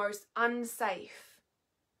feeling the most unsafe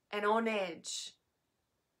and on edge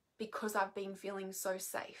because I've been feeling so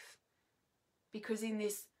safe. Because in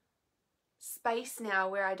this space now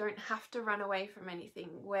where I don't have to run away from anything,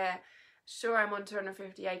 where sure I'm on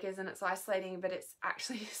 250 acres and it's isolating, but it's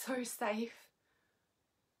actually so safe.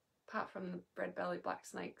 Apart from the red-bellied black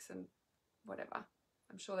snakes and whatever.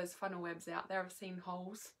 I'm sure there's funnel webs out there. I've seen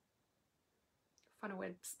holes. Funnel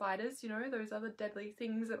web spiders, you know, those other deadly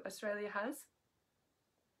things that Australia has.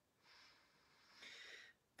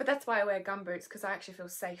 But that's why I wear gumboots, because I actually feel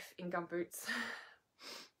safe in gumboots.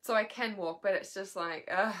 So I can walk, but it's just like,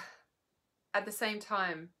 at the same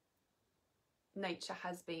time, nature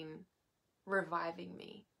has been reviving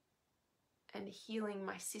me and healing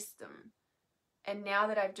my system. And now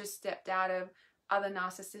that I've just stepped out of other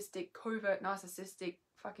narcissistic, covert narcissistic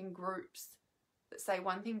fucking groups that say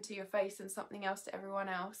one thing to your face and something else to everyone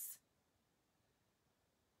else,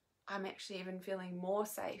 I'm actually even feeling more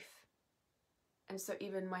safe. And so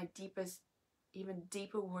even my deepest, even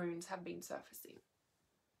deeper wounds have been surfacing.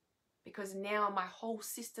 Because now my whole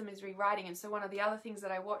system is rewriting. And so one of the other things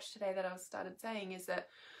that I watched today that I started saying is that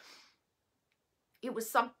it was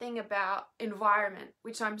something about environment,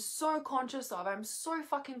 which I'm so conscious of. I'm so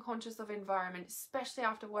fucking conscious of environment, especially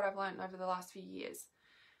after what I've learned over the last few years.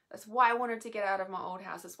 That's why I wanted to get out of my old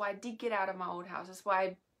house. That's why I did get out of my old house. That's why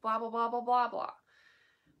I blah, blah, blah, blah, blah, blah.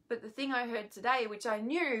 But the thing I heard today, which I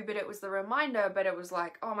knew, but it was the reminder, but it was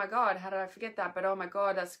like, oh my God, how did I forget that? But oh my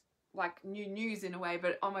God, that's like new news in a way,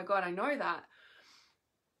 but oh my God, I know that,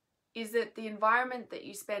 is that the environment that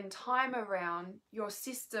you spend time around, your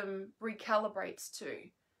system recalibrates to.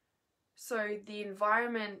 So the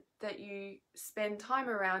environment that you spend time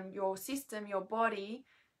around, your system, your body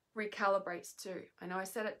recalibrates to. I know I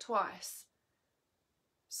said it twice.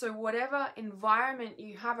 So whatever environment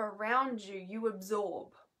you have around you, you absorb.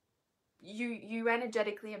 You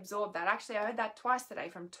energetically absorb that. Actually, I heard that twice today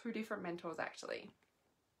from 2 different mentors, actually.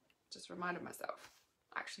 Just reminded myself.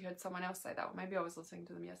 I actually heard someone else say that, or maybe I was listening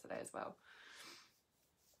to them yesterday as well.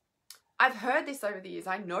 I've heard this over the years.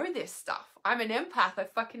 I know this stuff. I'm an empath. I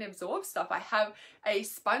fucking absorb stuff. I have a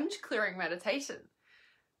sponge clearing meditation.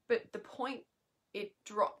 But the point it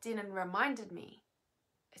dropped in and reminded me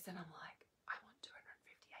is that I'm like, I'm on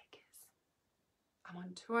 250 acres. I'm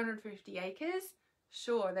on 250 acres.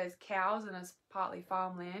 Sure, there's cows and it's partly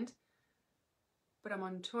farmland, but I'm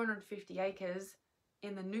on 250 acres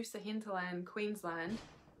in the Noosa hinterland, Queensland,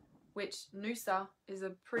 which Noosa is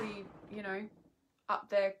a pretty, you know, up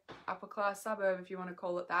there, upper class suburb, if you want to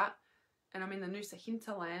call it that. And I'm in the Noosa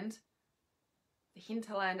hinterland, the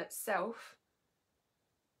hinterland itself,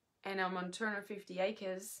 and I'm on 250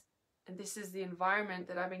 acres, and this is the environment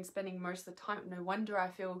that I've been spending most of the time. No wonder I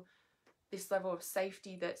feel this level of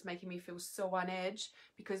safety that's making me feel so on edge,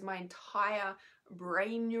 because my entire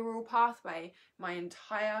brain neural pathway, my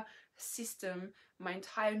entire system, my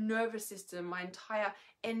entire nervous system, my entire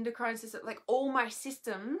endocrine system, like all my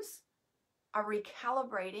systems are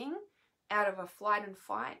recalibrating out of a flight and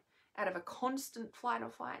fight, out of a constant flight or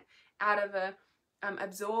fight, out of a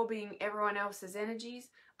absorbing everyone else's energies.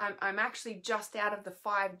 I'm actually just out of the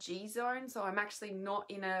 5G zone, so I'm actually not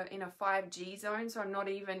in a 5G zone, so I'm not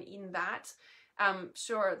even in that.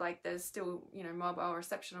 Sure, like there's still, you know, mobile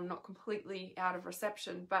reception. I'm not completely out of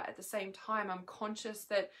reception, but at the same time, I'm conscious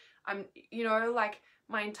that I'm, you know, like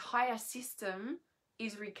my entire system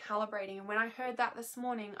is recalibrating. And when I heard that this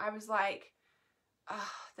morning, I was like,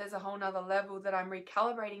 there's a whole nother level that I'm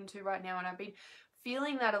recalibrating to right now. And I've been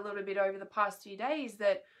feeling that a little bit over the past few days,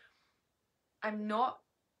 that I'm not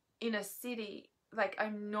in a city, like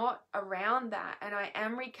I'm not around that, and I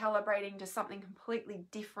am recalibrating to something completely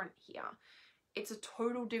different here. It's a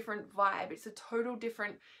total different vibe. It's a total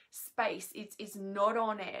different space. It's not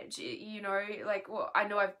on edge, you know, like, well, I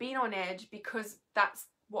know I've been on edge because that's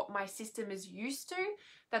what my system is used to.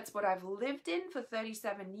 That's what I've lived in for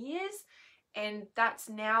 37 years. And that's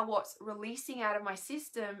now what's releasing out of my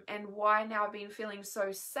system, and why now I've been feeling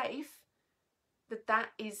so safe, that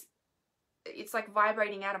is, it's like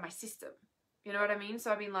vibrating out of my system. You know what I mean?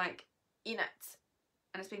 So I've been like in it,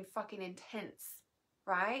 and it's been fucking intense,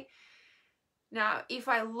 right? Now, if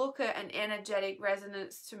I look at an energetic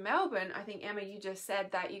resonance to Melbourne, I think, Emma, you just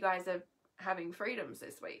said that you guys are having freedoms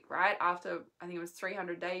this week, right? After, I think it was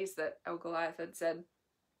 300 days that El Goliath had said,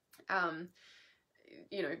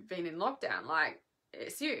 you know, being in lockdown, like,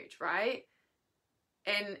 it's huge, right?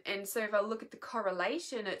 And so if I look at the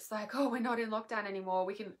correlation, it's like, oh, we're not in lockdown anymore.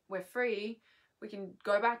 We're free. We can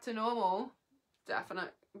go back to normal,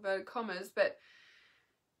 definite inverted commas, but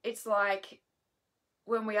it's like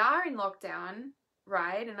when we are in lockdown,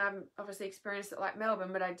 right? And I've obviously experienced it like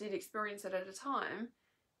Melbourne, but I did experience it at a time.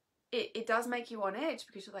 It does make you on edge,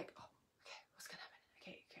 because you're like, oh, okay, what's gonna happen?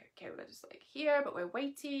 Okay, we're just like here, but we're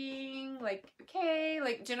waiting, like, okay,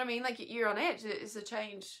 like, do you know what I mean? Like, you're on edge. It's a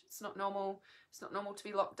change. It's not normal. It's not normal to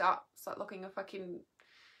be locked up. It's like locking a fucking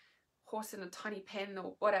horse in a tiny pen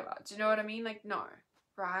or whatever. Do you know what I mean? Like, no,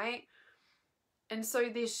 right? And so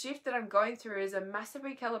this shift that I'm going through is a massive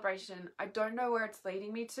recalibration. I don't know where it's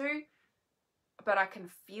leading me to, but I can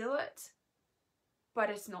feel it,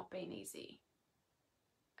 but it's not been easy.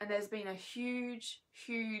 And there's been a huge,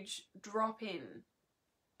 huge drop in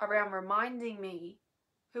around reminding me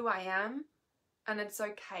who I am, and it's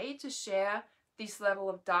okay to share this level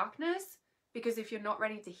of darkness, because if you're not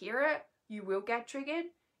ready to hear it, you will get triggered.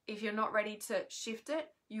 If you're not ready to shift it,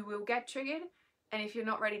 you will get triggered. And if you're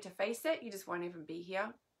not ready to face it, you just won't even be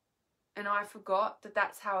here. And I forgot that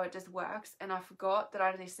that's how it just works. And I forgot that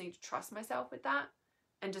I just need to trust myself with that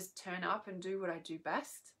and just turn up and do what I do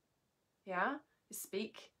best. Yeah?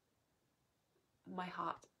 Speak my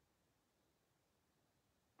heart.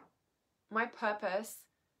 My purpose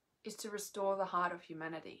is to restore the heart of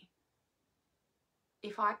humanity.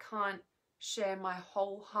 If I can't share my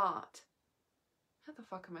whole heart, how the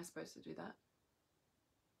fuck am I supposed to do that?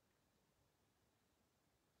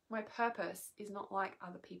 My purpose is not like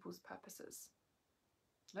other people's purposes.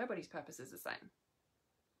 Nobody's purpose is the same.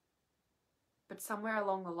 But somewhere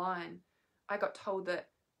along the line, I got told that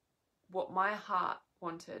what my heart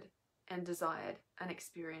wanted and desired and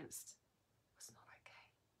experienced was not okay.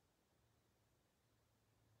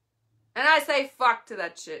 And I say fuck to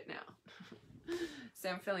that shit now. So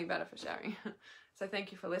I'm feeling better for sharing. So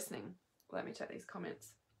thank you for listening. Let me check these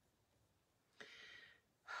comments.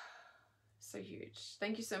 So huge.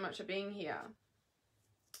 Thank you so much for being here.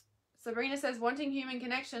 Sabrina says, wanting human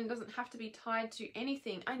connection doesn't have to be tied to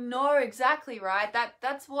anything. I know, exactly, right?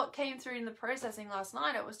 That's what came through in the processing last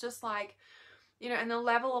night. It was just like, you know, and the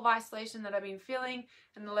level of isolation that I've been feeling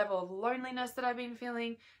and the level of loneliness that I've been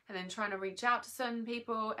feeling, and then trying to reach out to certain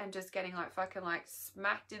people and just getting like fucking like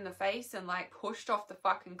smacked in the face and like pushed off the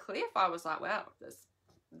fucking cliff. I was like, wow,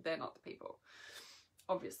 they're not the people,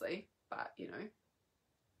 obviously, but you know.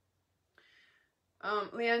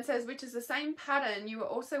 Leanne says, which is the same pattern you were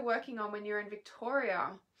also working on when you were in Victoria.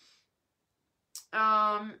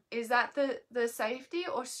 Is that the safety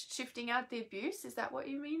or shifting out the abuse? Is that what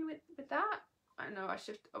you mean with that? I know I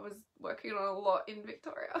was working on a lot in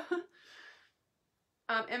Victoria.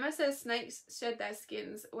 Emma says, snakes shed their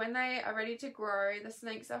skins. When they are ready to grow, the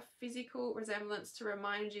snakes are physical resemblance to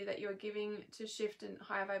remind you that you are giving to shift in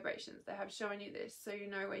higher vibrations. They have shown you this, so you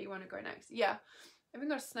know where you want to go next. Yeah. I even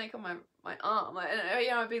got a snake on my arm. Like, and,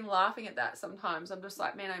 you know, I've been laughing at that sometimes. I'm just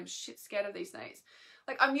like, man, I'm shit scared of these snakes.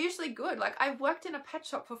 Like, I'm usually good. Like, I've worked in a pet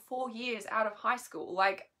shop for 4 years out of high school.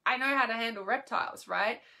 Like, I know how to handle reptiles,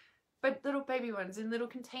 right? But little baby ones in little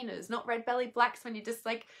containers, not red-bellied blacks when you just,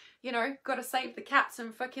 like, you know, gotta save the cats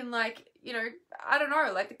and fucking, like, you know, I don't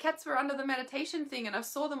know. Like, the cats were under the meditation thing and I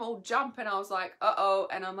saw them all jump and I was like, uh-oh.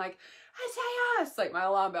 And I'm like, Ataya! It's like my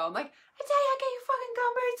alarm bell. I'm like, Ataya, get your fucking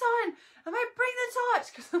gumboots on! I might bring the torch!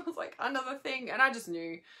 Because I was, like, under the thing and I just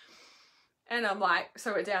knew. And I'm like,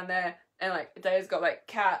 so we're down there and, like, Adaya's got, like,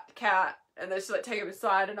 cat. And then she's like, take him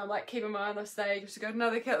aside, and I'm like, keeping my eye on the snake. She's got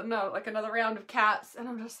another cat, no, like another round of cats, and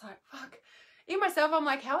I'm just like, fuck. In myself, I'm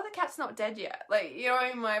like, how are the cats not dead yet? Like, you know,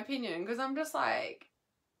 in my opinion, because I'm just like,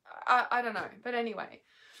 I don't know. But anyway,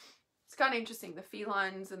 it's kind of interesting. The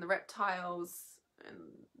felines and the reptiles, and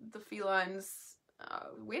the felines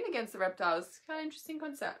win against the reptiles. It's kind of interesting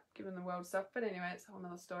concept, given the world stuff. But anyway, it's a whole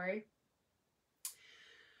nother story.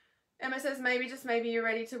 Emma says, maybe, just maybe you're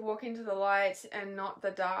ready to walk into the light and not the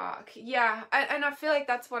dark. Yeah, and I feel like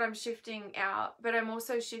that's what I'm shifting out. But I'm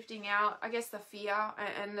also shifting out, I guess, the fear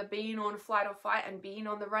and the being on flight or fight and being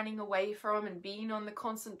on the running away from and being on the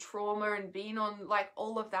constant trauma and being on, like,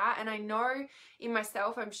 all of that. And I know in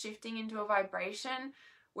myself I'm shifting into a vibration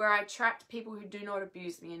where I attract people who do not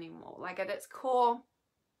abuse me anymore. Like, at its core,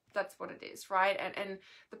 that's what it is, right? And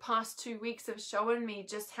the past 2 weeks have shown me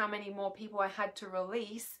just how many more people I had to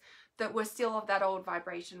release that were still of that old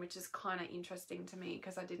vibration, which is kind of interesting to me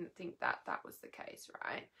because I didn't think that was the case,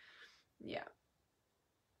 right? Yeah.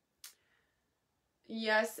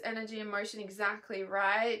 Yes, energy and motion, exactly,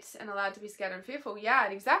 right? And allowed to be scared and fearful. Yeah,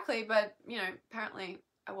 exactly. But, you know, apparently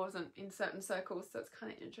I wasn't in certain circles, so it's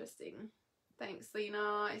kind of interesting. Thanks, Lena.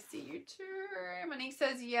 I see you too. Monique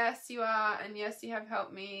says, yes, you are. And yes, you have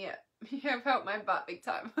helped me. You have helped my butt big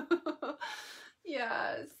time.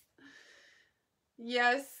 Yes.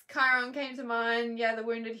 Yes, Chiron came to mind. Yeah, the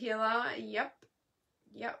wounded healer. Yep.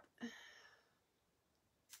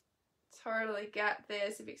 Totally get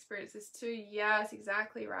this. If you experience this too. Yes,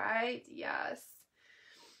 exactly right. Yes.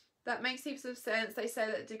 That makes heaps of sense. They say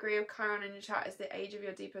that the degree of Chiron in your chart is the age of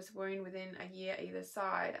your deepest wound within a year either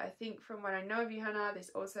side. I think from what I know of you, Hannah,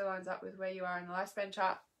 this also lines up with where you are in the lifespan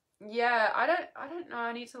chart. Yeah, I don't know.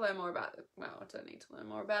 I need to learn more about it. Well, I don't need to learn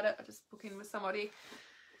more about it. I just book in with somebody.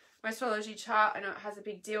 My astrology chart, I know it has a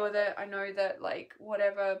big deal with it. I know that, like,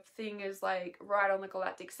 whatever thing is, like, right on the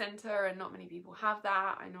galactic center and not many people have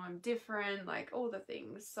that. I know I'm different, like, all the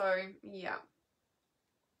things. So, yeah.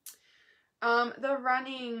 The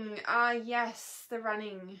running, yes, the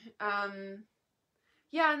running.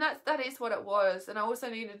 Yeah, and that is what it was. And I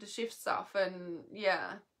also needed to shift stuff, and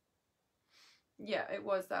yeah. Yeah, it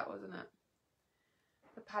was that, wasn't it?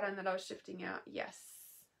 The pattern that I was shifting out, yes.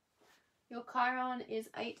 Your Chiron is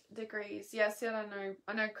 8 degrees. Yes, yeah,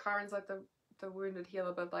 I know Chiron's like the wounded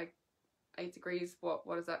healer, but like 8 degrees, what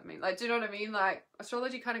does that mean? Like, do you know what I mean? Like,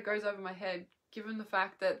 astrology kind of goes over my head, given the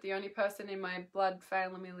fact that the only person in my blood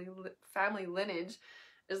family lineage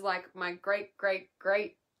is like my great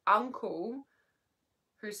uncle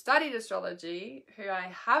who studied astrology, who I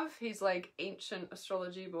have his like ancient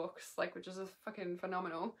astrology books, like, which is fucking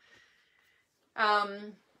phenomenal.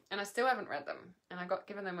 And I still haven't read them. And I got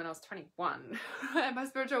given them when I was 21 at my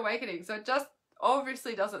spiritual awakening. So it just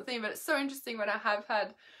obviously doesn't seem, but it's so interesting when I have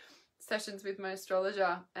had sessions with my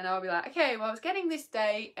astrologer, and I'll be like, okay, well, I was getting this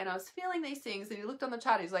day and I was feeling these things, and he looked on the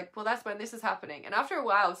chart, he's like, well, that's when this is happening. And after a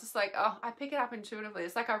while, it's just like, oh, I pick it up intuitively.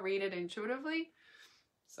 It's like I read it intuitively.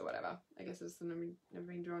 So whatever, I guess I've never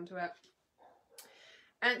been drawn to it.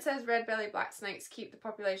 And it says red belly black snakes keep the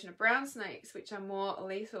population of brown snakes, which are more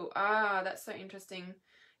lethal. Ah, that's so interesting.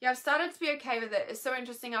 Yeah, I've started to be okay with it. It's so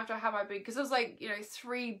interesting after I had my big, because it was like, you know,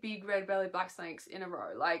 3 big red belly black snakes in a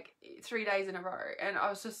row, like 3 days in a row. And I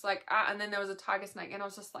was just like, and then there was a tiger snake, and I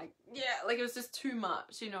was just like, yeah, like it was just too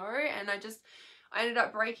much, you know? And I ended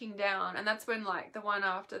up breaking down. And that's when, like, the one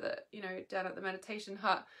after the, you know, down at the meditation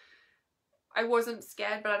hut, I wasn't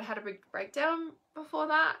scared, but I'd had a big breakdown before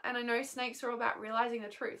that. And I know snakes are all about realizing the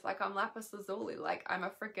truth. Like, I'm lapis lazuli, like I'm a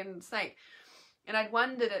freaking snake. And I'd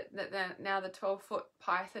wondered that now the 12-foot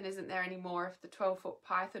python isn't there anymore, if the 12-foot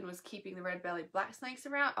python was keeping the red-bellied black snakes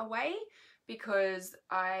away, because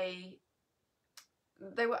I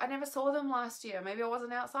never saw them last year. Maybe I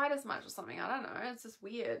wasn't outside as much or something. I don't know. It's just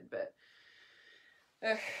weird. But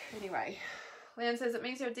anyway, Leanne says it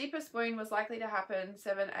means your deepest wound was likely to happen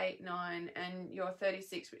 7, 8, 9, and you're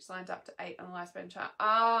 36, which lines up to 8 on the lifespan chart.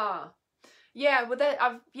 Ah, yeah. Well,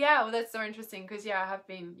 that's so interesting, because I have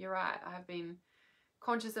been. You're right. I have been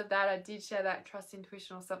conscious of that. I did share that trust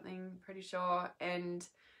intuition or something, pretty sure. And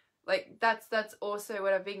like that's also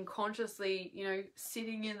what I've been consciously, you know,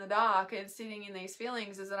 sitting in the dark and sitting in these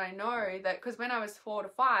feelings, is that I know that, because when I was 4 to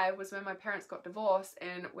 5 was when my parents got divorced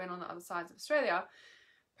and went on the other sides of Australia,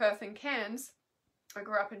 Perth and Cairns. I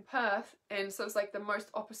grew up in Perth, and so it's like the most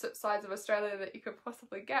opposite sides of Australia that you could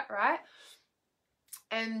possibly get, right?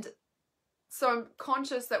 And so I'm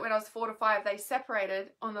conscious that when I was 4 to 5, they separated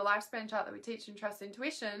on the lifespan chart that we teach in Trust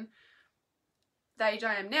Intuition. The age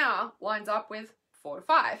I am now lines up with 4 to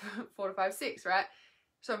 5, 4 to 5, 6, right?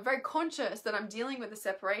 So I'm very conscious that I'm dealing with the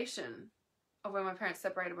separation of when my parents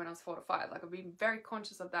separated when I was 4 to 5. Like, I've been very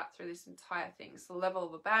conscious of that through this entire thing. So the level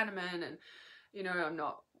of abandonment, and, you know, I'm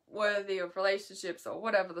not worthy of relationships or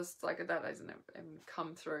whatever, this, like, that hasn't even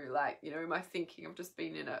come through, like, you know, my thinking. I've just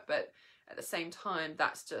been in it, but at the same time,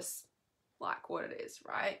 that's just like what it is,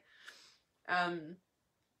 right?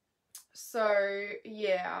 So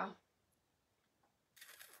yeah,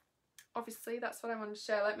 obviously that's what I wanted to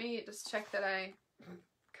share. Let me just check that I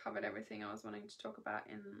covered everything I was wanting to talk about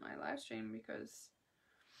in my live stream, because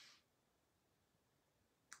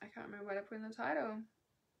I can't remember what I put in the title.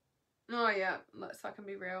 Oh yeah, so I can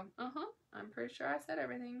be real. I'm pretty sure I said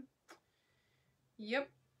everything. Yep.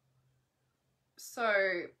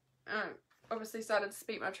 So obviously started to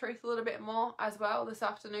speak my truth a little bit more as well this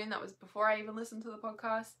afternoon. That was before I even listened to the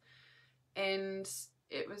podcast, and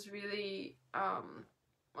it was really I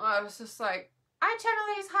was just like, I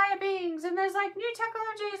channel these higher beings, and there's like new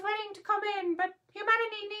technologies waiting to come in, but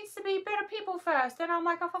humanity needs to be better people first. And I'm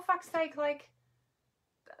like, oh, for fuck's sake, like,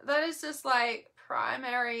 that is just like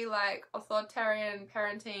primary, like, authoritarian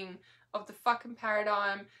parenting of the fucking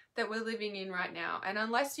paradigm that we're living in right now. And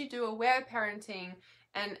unless you do aware parenting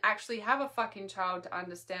and actually have a fucking child to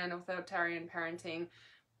understand authoritarian parenting,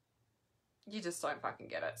 you just don't fucking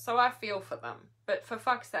get it. So I feel for them, but for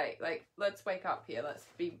fuck's sake, like, let's wake up here. Let's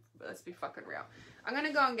be fucking real. I'm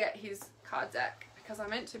gonna go and get his card deck, because I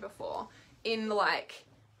meant to before, in, like,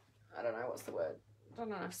 I don't know what's the word. I don't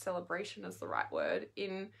know if celebration is the right word,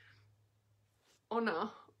 in honor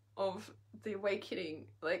of the awakening.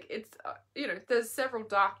 Like, it's you know, there's several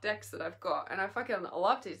dark decks that I've got, and I fucking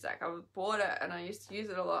loved his deck. I bought it and I used to use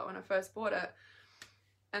it a lot when I first bought it,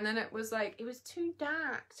 and then it was like, it was too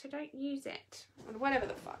dark, so don't use it, whatever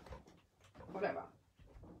the fuck, whatever,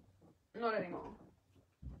 not anymore.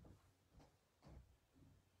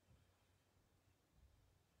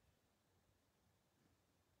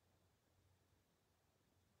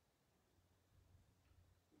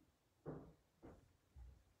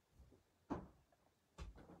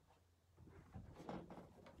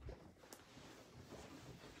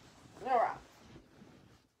 Alright.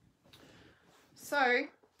 So,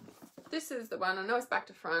 this is the one. I know it's back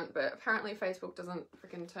to front, but apparently Facebook doesn't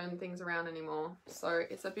freaking turn things around anymore. So,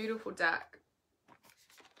 it's a beautiful deck.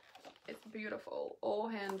 It's beautiful. All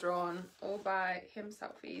hand-drawn. All by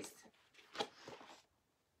himselfies.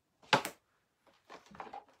 I've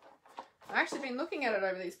actually been looking at it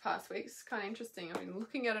over these past weeks. It's kind of interesting. I've been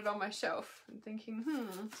looking at it on my shelf and thinking,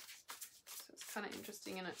 So it's kind of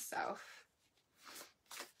interesting in itself.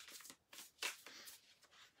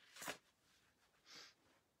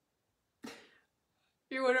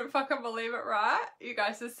 You wouldn't fucking believe it, right? You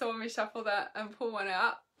guys just saw me shuffle that and pull one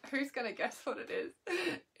out. Who's gonna guess what it is?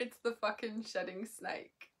 It's the fucking shedding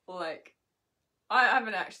snake. Like, I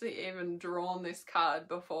haven't actually even drawn this card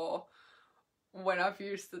before. when I've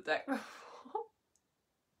used the deck before.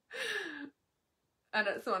 And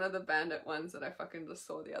it's one of the bandit ones that I fucking just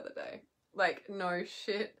saw the other day. Like, no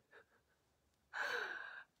shit.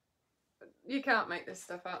 You can't make this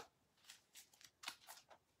stuff up.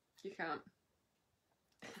 You can't.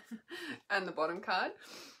 And the bottom card,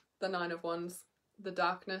 the Nine of Wands, the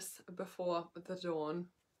darkness before the dawn.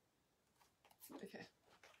 Okay.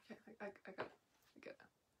 I got it. I get it.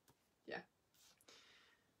 Yeah.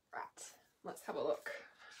 Right. Let's have a look.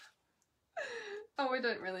 Oh, we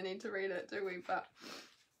don't really need to read it, do we? But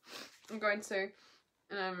I'm going to.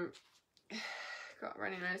 Got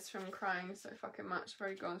runny nose from crying so fucking much. I've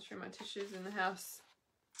already gone through my tissues in the house.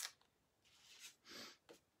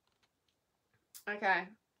 Okay,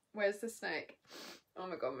 where's the snake? Oh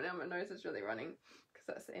my god, now my nose is really running because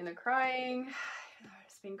that's the inner crying.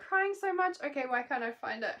 It's been crying so much. Okay, why can't I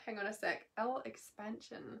find it? Hang on a sec. L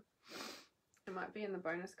expansion. It might be in the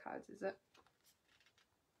bonus cards, is it?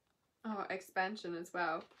 Oh, expansion as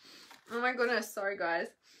well. Oh my goodness, sorry guys.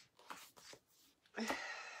 Oh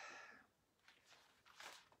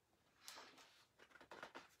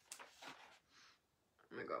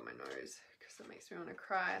my god, my nose, because it makes me want to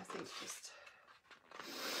cry. I think just,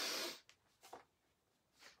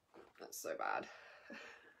 that's so bad.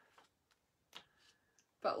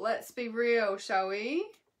 But let's be real, shall we?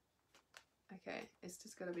 Okay, it's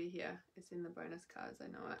just got to be here. It's in the bonus cards, I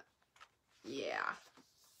know it. Yeah,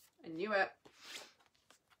 I knew it.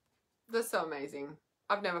 That's so amazing.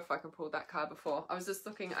 I've never fucking pulled that card before. I was just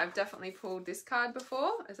looking, I've definitely pulled this card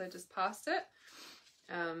before as I just passed it.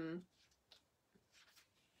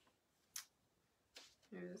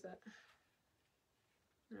 Where is it?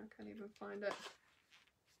 No, I can't even find it.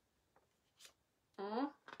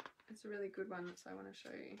 Oh, it's a really good one, so I want to show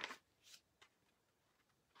you.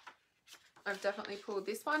 I've definitely pulled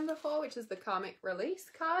this one before, which is the Karmic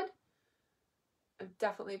Release card. I've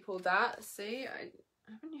definitely pulled that. See, I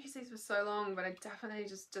haven't used these for so long, but I definitely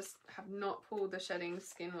just have not pulled the Shedding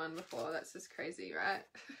Skin one before. That's just crazy, right?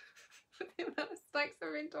 The amount of snakes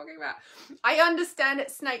I've been talking about. I understand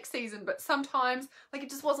it's snake season, but sometimes, like,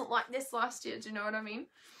 it just wasn't like this last year. Do you know what I mean?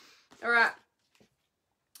 All right.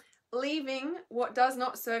 Leaving what does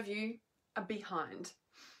not serve you behind.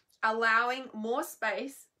 Allowing more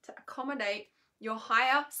space to accommodate your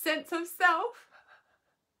higher sense of self.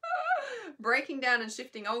 Breaking down and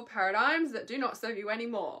shifting old paradigms that do not serve you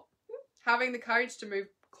anymore. Having the courage to move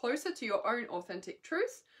closer to your own authentic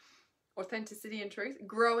truth. Authenticity and truth.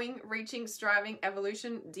 Growing, reaching, striving,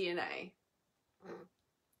 evolution, DNA.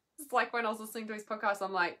 It's like when I was listening to his podcast,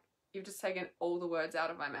 I'm like, you've just taken all the words out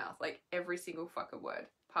of my mouth. Like every single fucking word.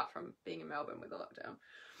 Apart from being in Melbourne with a lockdown.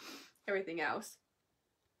 Everything else.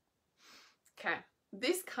 Okay.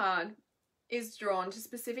 This card is drawn to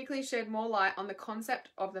specifically shed more light on the concept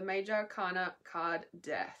of the Major Arcana card,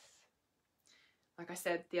 Death. Like I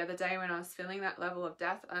said the other day when I was feeling that level of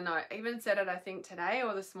death, and I even said it, I think today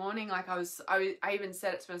or this morning, like I even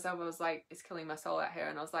said it to myself, I was like, it's killing my soul out here,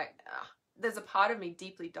 and I was like, there's a part of me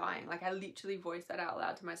deeply dying. Like I literally voiced that out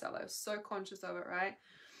loud to myself. I was so conscious of it, right?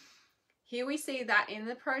 Here we see that in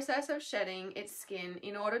the process of shedding its skin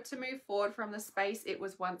in order to move forward from the space it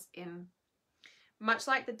was once in. Much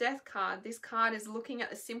like the Death card, this card is looking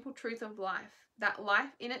at the simple truth of life, that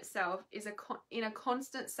life in itself is in a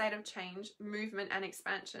constant state of change, movement, and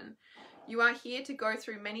expansion. You are here to go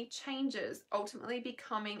through many changes, ultimately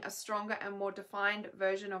becoming a stronger and more defined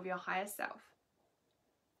version of your higher self.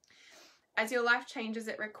 As your life changes,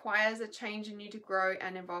 it requires a change in you to grow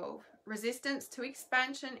and evolve. Resistance to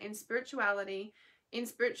expansion in spiritually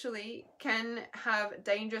can have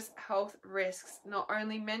dangerous health risks, not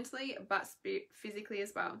only mentally but physically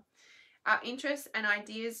as well. Our interests and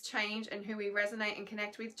ideas change, and who we resonate and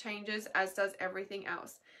connect with changes, as does everything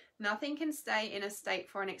else. Nothing can stay in a state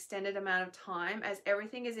for an extended amount of time, as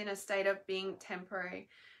everything is in a state of being temporary.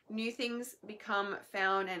 New things become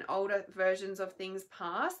found and older versions of things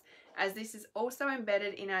pass, as this is also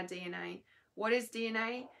embedded in our DNA. What is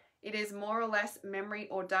DNA? It is more or less memory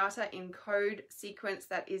or data in code sequence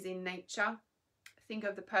that is in nature. Think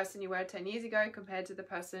of the person you were 10 years ago compared to the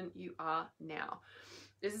person you are now.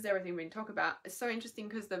 This is everything we can talk about. It's so interesting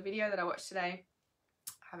because the video that I watched today,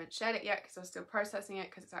 I haven't shared it yet because I was still processing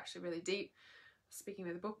it because it's actually really deep. Speaking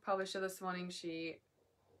with a book publisher this morning, she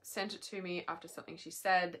sent it to me after something she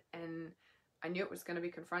said, and I knew it was going to be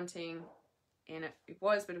confronting, and it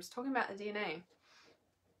was, but it was talking about the DNA.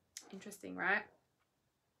 Interesting, right?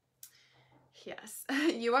 Yes.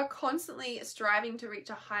 You are constantly striving to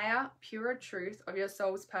reach a higher, purer truth of your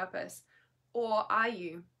soul's purpose. Or are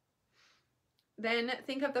you? Then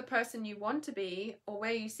think of the person you want to be or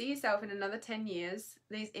where you see yourself in another 10 years.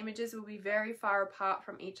 These images will be very far apart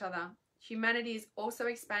from each other. Humanity is also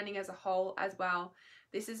expanding as a whole as well.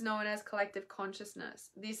 This is known as collective consciousness.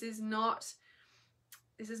 This is not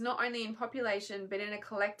only in population, but in a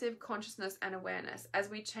collective consciousness and awareness. As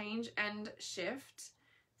we change and shift,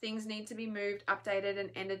 things need to be moved, updated, and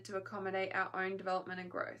ended to accommodate our own development and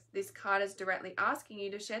growth. This card is directly asking you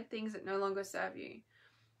to shed things that no longer serve you.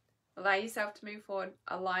 Allow yourself to move forward.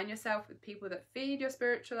 Align yourself with people that feed your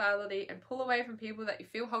spirituality and pull away from people that you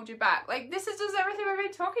feel hold you back. Like, this is just everything we've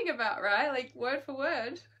been talking about, right? Like, word for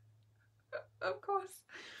word. Of course.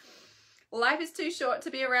 Life is too short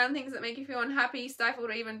to be around things that make you feel unhappy, stifled,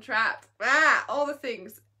 or even trapped. All the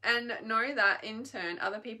things. And know that, in turn,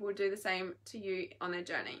 other people will do the same to you on their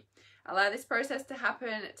journey. Allow this process to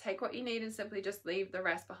happen, take what you need, and simply just leave the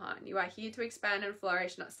rest behind. You are here to expand and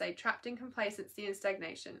flourish, not stay trapped in complacency and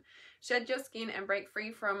stagnation. Shed your skin and break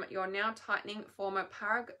free from your now tightening former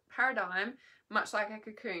paradigm, much like a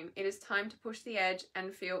cocoon. It is time to push the edge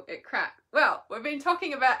and feel it crack. Well, we've been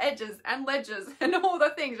talking about edges and ledges and all the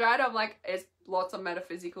things, right? I'm like, it's lots of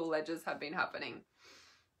metaphysical ledges have been happening.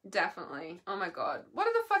 Definitely. Oh my god. What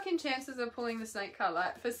are the fucking chances of pulling the snake card?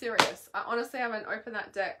 Like, for serious. I honestly haven't opened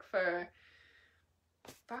that deck for,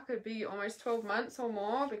 fuck, it'd be almost 12 months or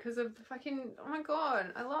more because of the fucking, oh my god.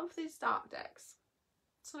 I love these dark decks.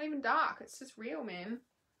 It's not even dark. It's just real, man.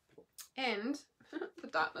 And the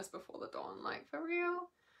darkness before the dawn. Like, for real.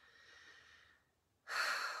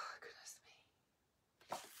 Goodness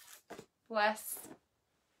me. Bless.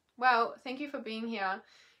 Well, thank you for being here.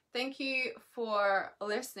 Thank you for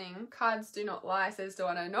listening. Cards do not lie, says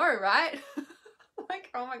Dawn. I know, right? Like,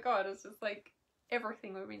 oh my god, it's just like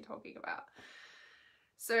everything we've been talking about.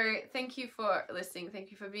 So thank you for listening.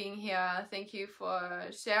 Thank you for being here. Thank you for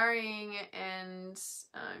sharing and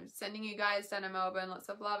sending you guys down to Melbourne. Lots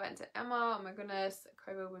of love. And to Emma, oh my goodness,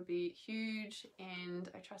 COVID would be huge. And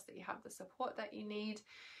I trust that you have the support that you need.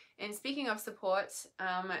 And speaking of support,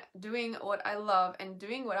 doing what I love and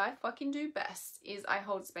doing what I fucking do best is I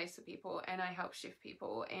hold space for people and I help shift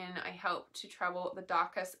people and I help to travel the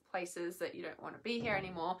darkest places that you don't want to be here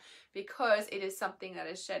anymore, because it is something that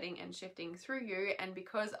is shedding and shifting through you. And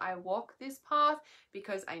because I walk this path,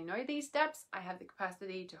 because I know these steps, I have the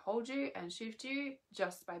capacity to hold you and shift you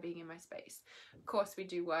just by being in my space. Of course we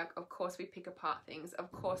do work. Of course we pick apart things.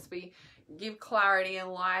 Of course we give clarity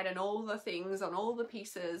and light and all the things on all the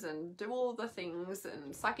pieces and do all the things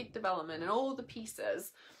and psychic development and all the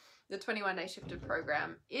pieces. The 21-day shifted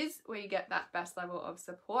program is where you get that best level of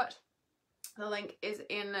support. The link is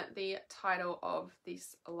in the title of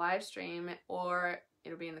this live stream, or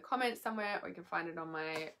it'll be in the comments somewhere, or you can find it on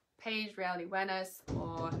my page, Reality Awareness,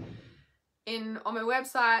 or on my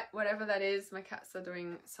website, whatever that is. My cats are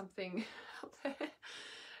doing something out there.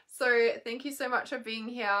 So thank you so much for being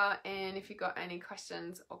here, and if you've got any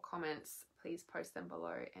questions or comments, please post them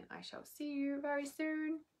below and I shall see you very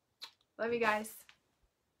soon. Love you guys.